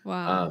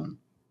 Wow.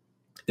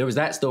 There was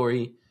that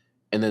story.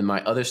 And then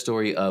my other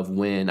story of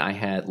when I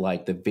had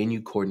like the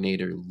venue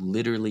coordinator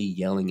literally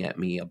yelling at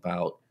me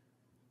about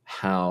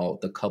how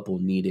the couple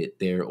needed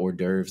their hors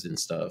d'oeuvres and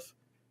stuff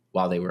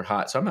while they were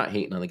hot. So I'm not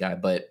hating on the guy,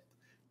 but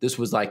this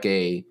was like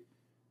a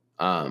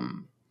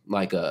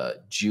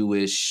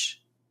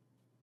Jewish,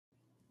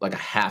 like a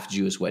half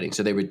Jewish wedding.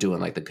 So they were doing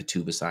like the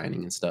ketubah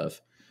signing and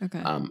stuff.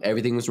 Okay.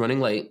 Everything was running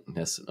late.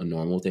 That's a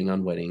normal thing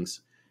on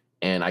weddings.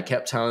 And I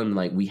kept telling him,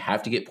 like, we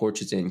have to get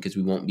portraits in because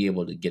we won't be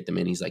able to get them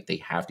in. He's like, they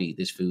have to eat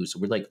this food. So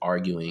we're like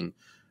arguing.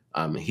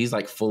 He's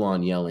like full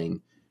on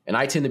yelling. And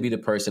I tend to be the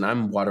person,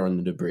 I'm water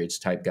under the bridge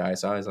type guy.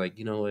 So I was like,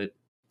 you know what?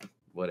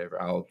 Whatever,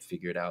 I'll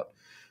figure it out.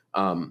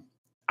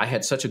 I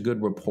had such a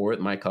good rapport with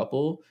my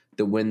couple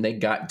that when they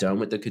got done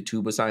with the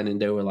ketubah signing,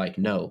 they were like,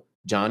 no,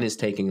 John is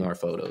taking our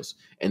photos.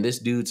 And this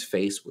dude's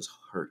face was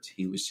hurt.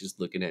 He was just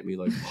looking at me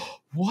like,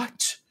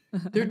 what?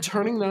 They're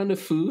turning down the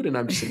food? And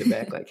I'm just in the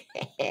back like,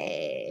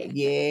 hey,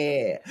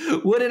 yeah.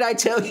 What did I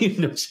tell you?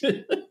 No.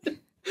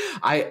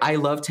 I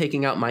love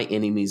taking out my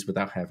enemies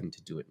without having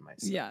to do it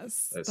myself.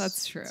 Yes,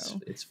 that's true.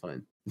 It's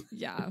fun.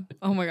 Yeah.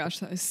 Oh my gosh,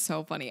 that is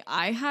so funny.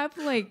 I have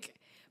like,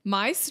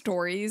 my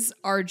stories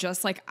are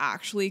just like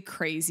actually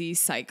crazy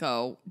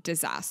psycho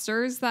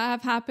disasters that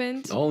have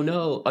happened. Oh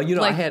no. Oh, you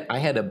know, like, I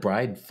had a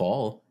bride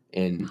fall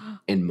in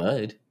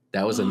mud.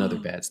 That was another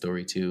bad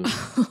story too.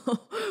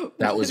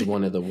 That was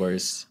one of the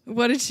worst.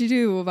 What did she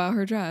do about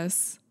her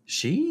dress?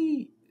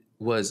 She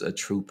was a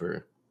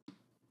trooper.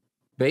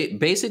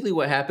 Basically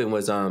what happened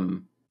was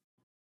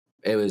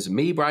it was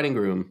me, bride and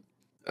groom,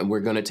 and we're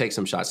going to take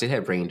some shots. It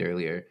had rained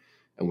earlier.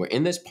 And we're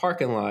in this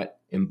parking lot,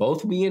 and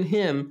both me and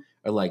him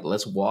are like,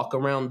 let's walk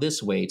around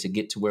this way to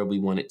get to where we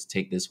wanted to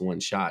take this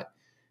one shot.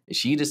 And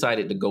she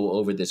decided to go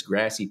over this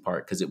grassy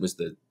part because it was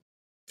the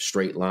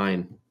straight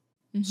line,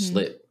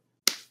 slip,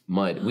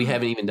 mud. We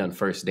haven't even done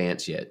first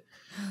dance yet.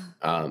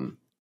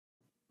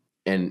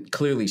 And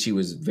clearly she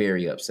was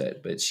very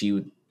upset, but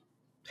she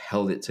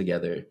held it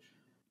together.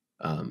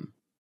 And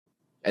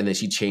then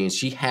she changed.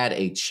 She had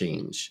a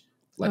change,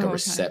 like a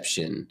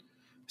reception.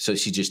 So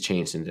she just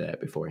changed into that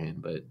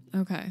beforehand. But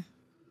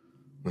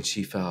when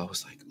she fell, I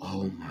was like,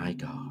 oh my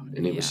God.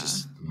 And it was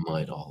just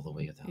mud all the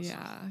way down.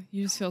 Yeah.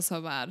 You just feel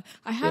so bad.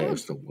 I had it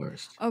was the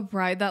worst. A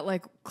bride that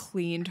like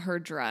cleaned her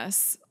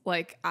dress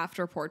like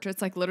after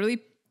portraits, like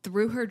literally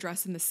threw her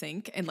dress in the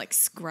sink and like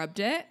scrubbed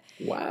it.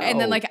 Wow. And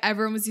then like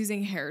everyone was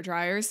using hair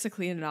dryers to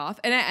clean it off.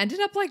 And it ended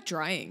up like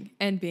drying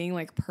and being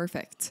like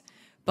perfect.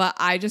 But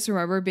I just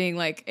remember being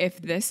like,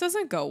 if this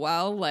doesn't go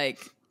well, like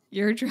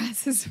your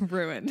dress is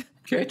ruined.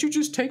 Can't you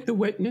just take the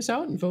wetness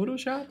out in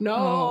Photoshop? No.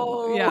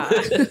 Oh, yeah.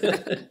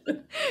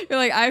 You're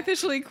like, I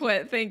officially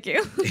quit. Thank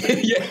you.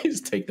 Yeah,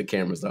 just take the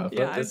cameras off.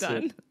 Yeah, I'm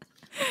done.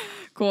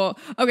 Cool.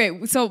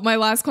 Okay, so my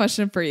last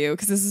question for you,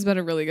 because this has been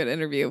a really good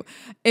interview.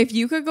 If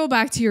you could go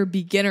back to your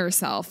beginner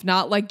self,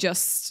 not like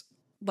just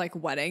like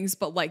weddings,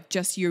 but like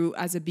just you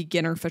as a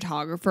beginner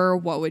photographer,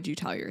 what would you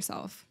tell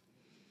yourself?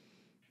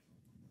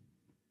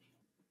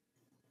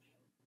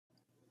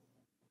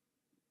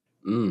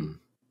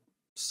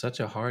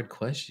 Such a hard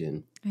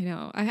question. I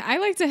know. I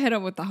like to hit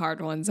them with the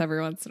hard ones every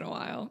once in a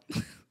while.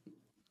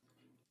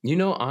 You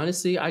know,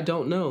 honestly, I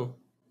don't know.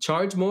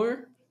 Charge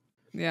more?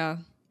 Yeah.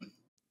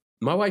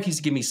 My wife used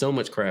to give me so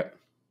much crap.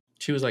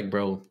 She was like,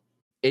 bro,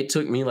 it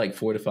took me like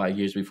 4 to 5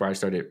 years before I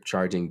started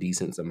charging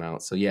decent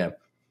amounts. So yeah.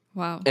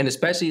 Wow. And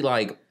especially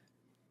like,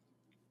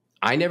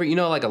 I never, you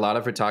know, like a lot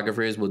of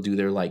photographers will do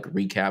their like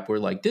recap where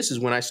like, this is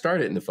when I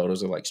started and the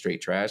photos are like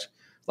straight trash.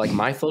 Like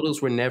my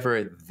photos were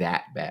never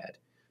that bad.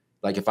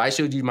 Like if I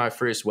showed you my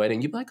first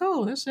wedding, you'd be like,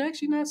 oh, that's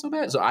actually not so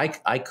bad. So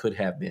I could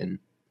have been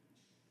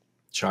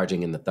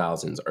charging in the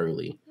thousands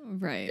early.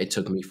 Right. It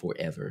took me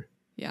forever.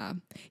 Yeah.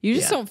 You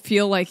just don't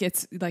feel like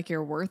it's like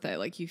you're worth it.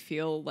 Like you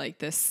feel like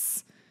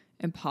this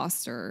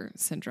imposter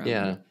syndrome.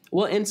 Yeah.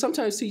 Well, and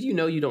sometimes too, you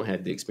know, you don't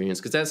have the experience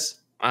because that's,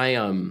 I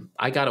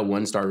got a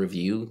 1-star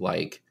review,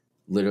 like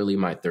literally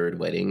my third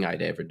wedding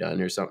I'd ever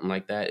done or something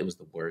like that. It was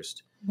the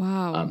worst.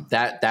 Wow.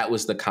 That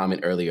was the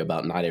comment earlier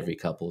about not every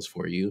couple is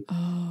for you.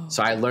 Oh.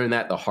 So I learned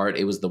that the hard,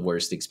 it was the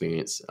worst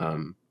experience.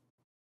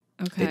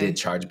 They did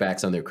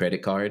chargebacks on their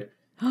credit card,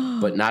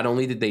 but not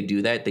only did they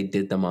do that, they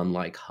did them on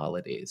like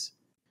holidays.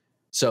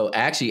 So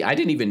actually, I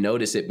didn't even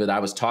notice it, but I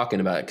was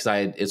talking about it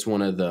because it's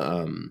one of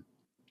the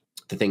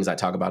things I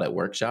talk about at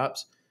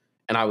workshops.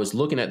 And I was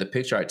looking at the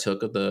picture I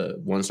took of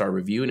the 1-star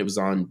review, and it was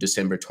on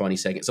December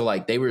 22nd. So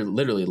like they were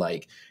literally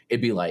like,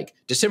 it'd be like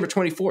December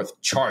 24th,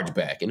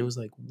 chargeback. And it was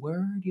like,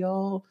 word,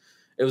 y'all.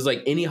 It was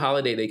like any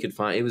holiday they could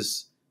find. It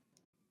was.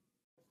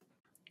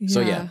 Yeah.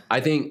 So yeah, I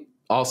think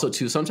also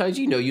too, sometimes,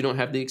 you know, you don't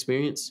have the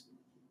experience.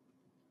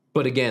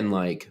 But again,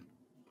 like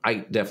I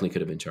definitely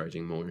could have been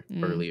charging more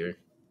earlier.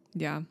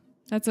 Yeah,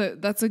 that's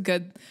a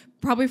good,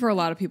 probably for a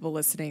lot of people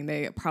listening,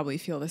 they probably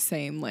feel the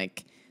same.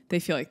 Like they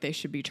feel like they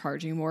should be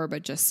charging more,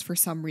 but just for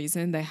some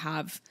reason, they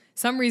have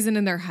some reason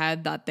in their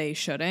head that they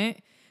shouldn't.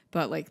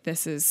 But like,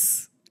 this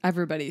is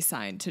everybody's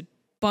sign to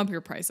bump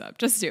your price up.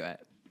 Just do it.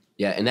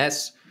 Yeah. And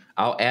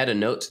I'll add a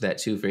note to that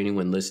too, for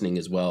anyone listening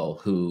as well,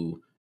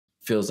 who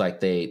feels like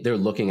they're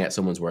looking at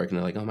someone's work and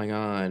they're like, oh my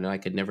God, I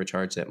could never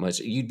charge that much.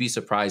 You'd be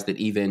surprised that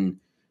even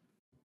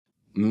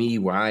me,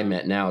 where I'm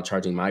at now,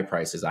 charging my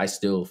prices, I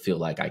still feel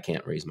like I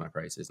can't raise my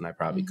prices, and I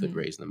probably could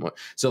raise them more.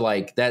 So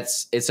like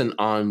it's an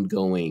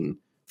ongoing,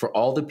 for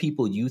all the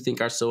people you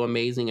think are so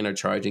amazing and are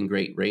charging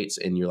great rates,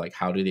 and you're like,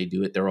 how do they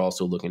do it? They're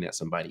also looking at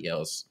somebody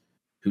else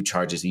who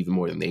charges even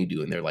more than they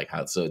do, and they're like,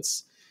 how? So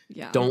it's,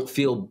 don't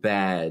feel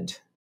bad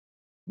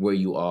where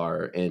you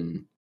are,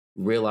 and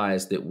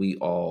realize that we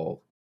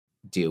all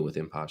deal with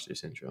imposter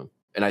syndrome.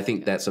 And I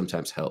think that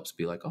sometimes helps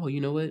be like, oh,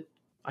 you know what?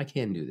 I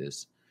can do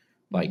this.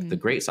 Like the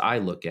greats I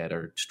look at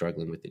are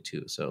struggling with it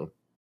too. So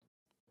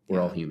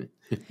we're all human.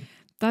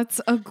 That's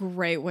a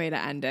great way to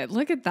end it.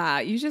 Look at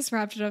that. You just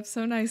wrapped it up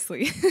so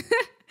nicely.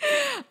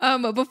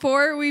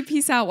 Before we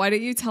peace out, why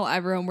don't you tell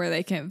everyone where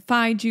they can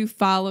find you,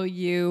 follow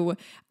you,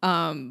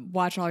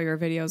 watch all your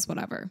videos,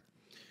 whatever.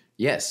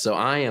 Yes. So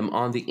I am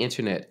on the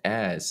internet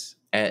at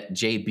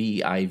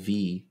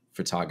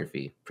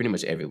jbivphotography, pretty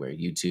much everywhere.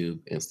 YouTube,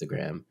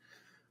 Instagram,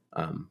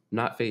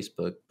 not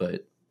Facebook,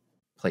 but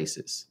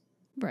places.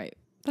 Right.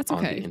 That's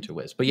okay. On the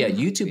interwebs. But yeah,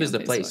 YouTube is the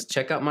place.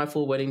 Check out my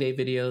full wedding day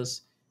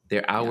videos.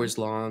 They're hours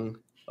long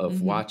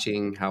of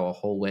watching how a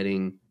whole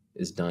wedding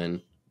is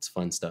done. It's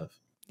fun stuff.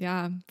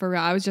 Yeah, for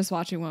real. I was just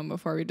watching one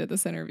before we did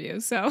this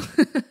interview, so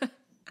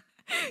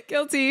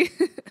guilty.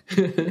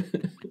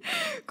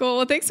 Cool.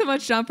 Well, thanks so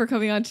much, John, for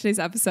coming on today's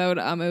episode.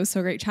 It was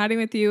so great chatting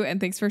with you,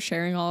 and thanks for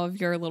sharing all of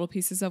your little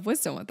pieces of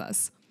wisdom with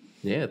us.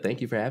 Yeah,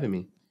 thank you for having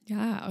me.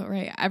 Yeah, all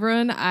right.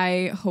 Everyone,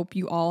 I hope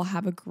you all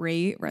have a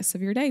great rest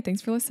of your day.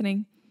 Thanks for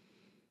listening.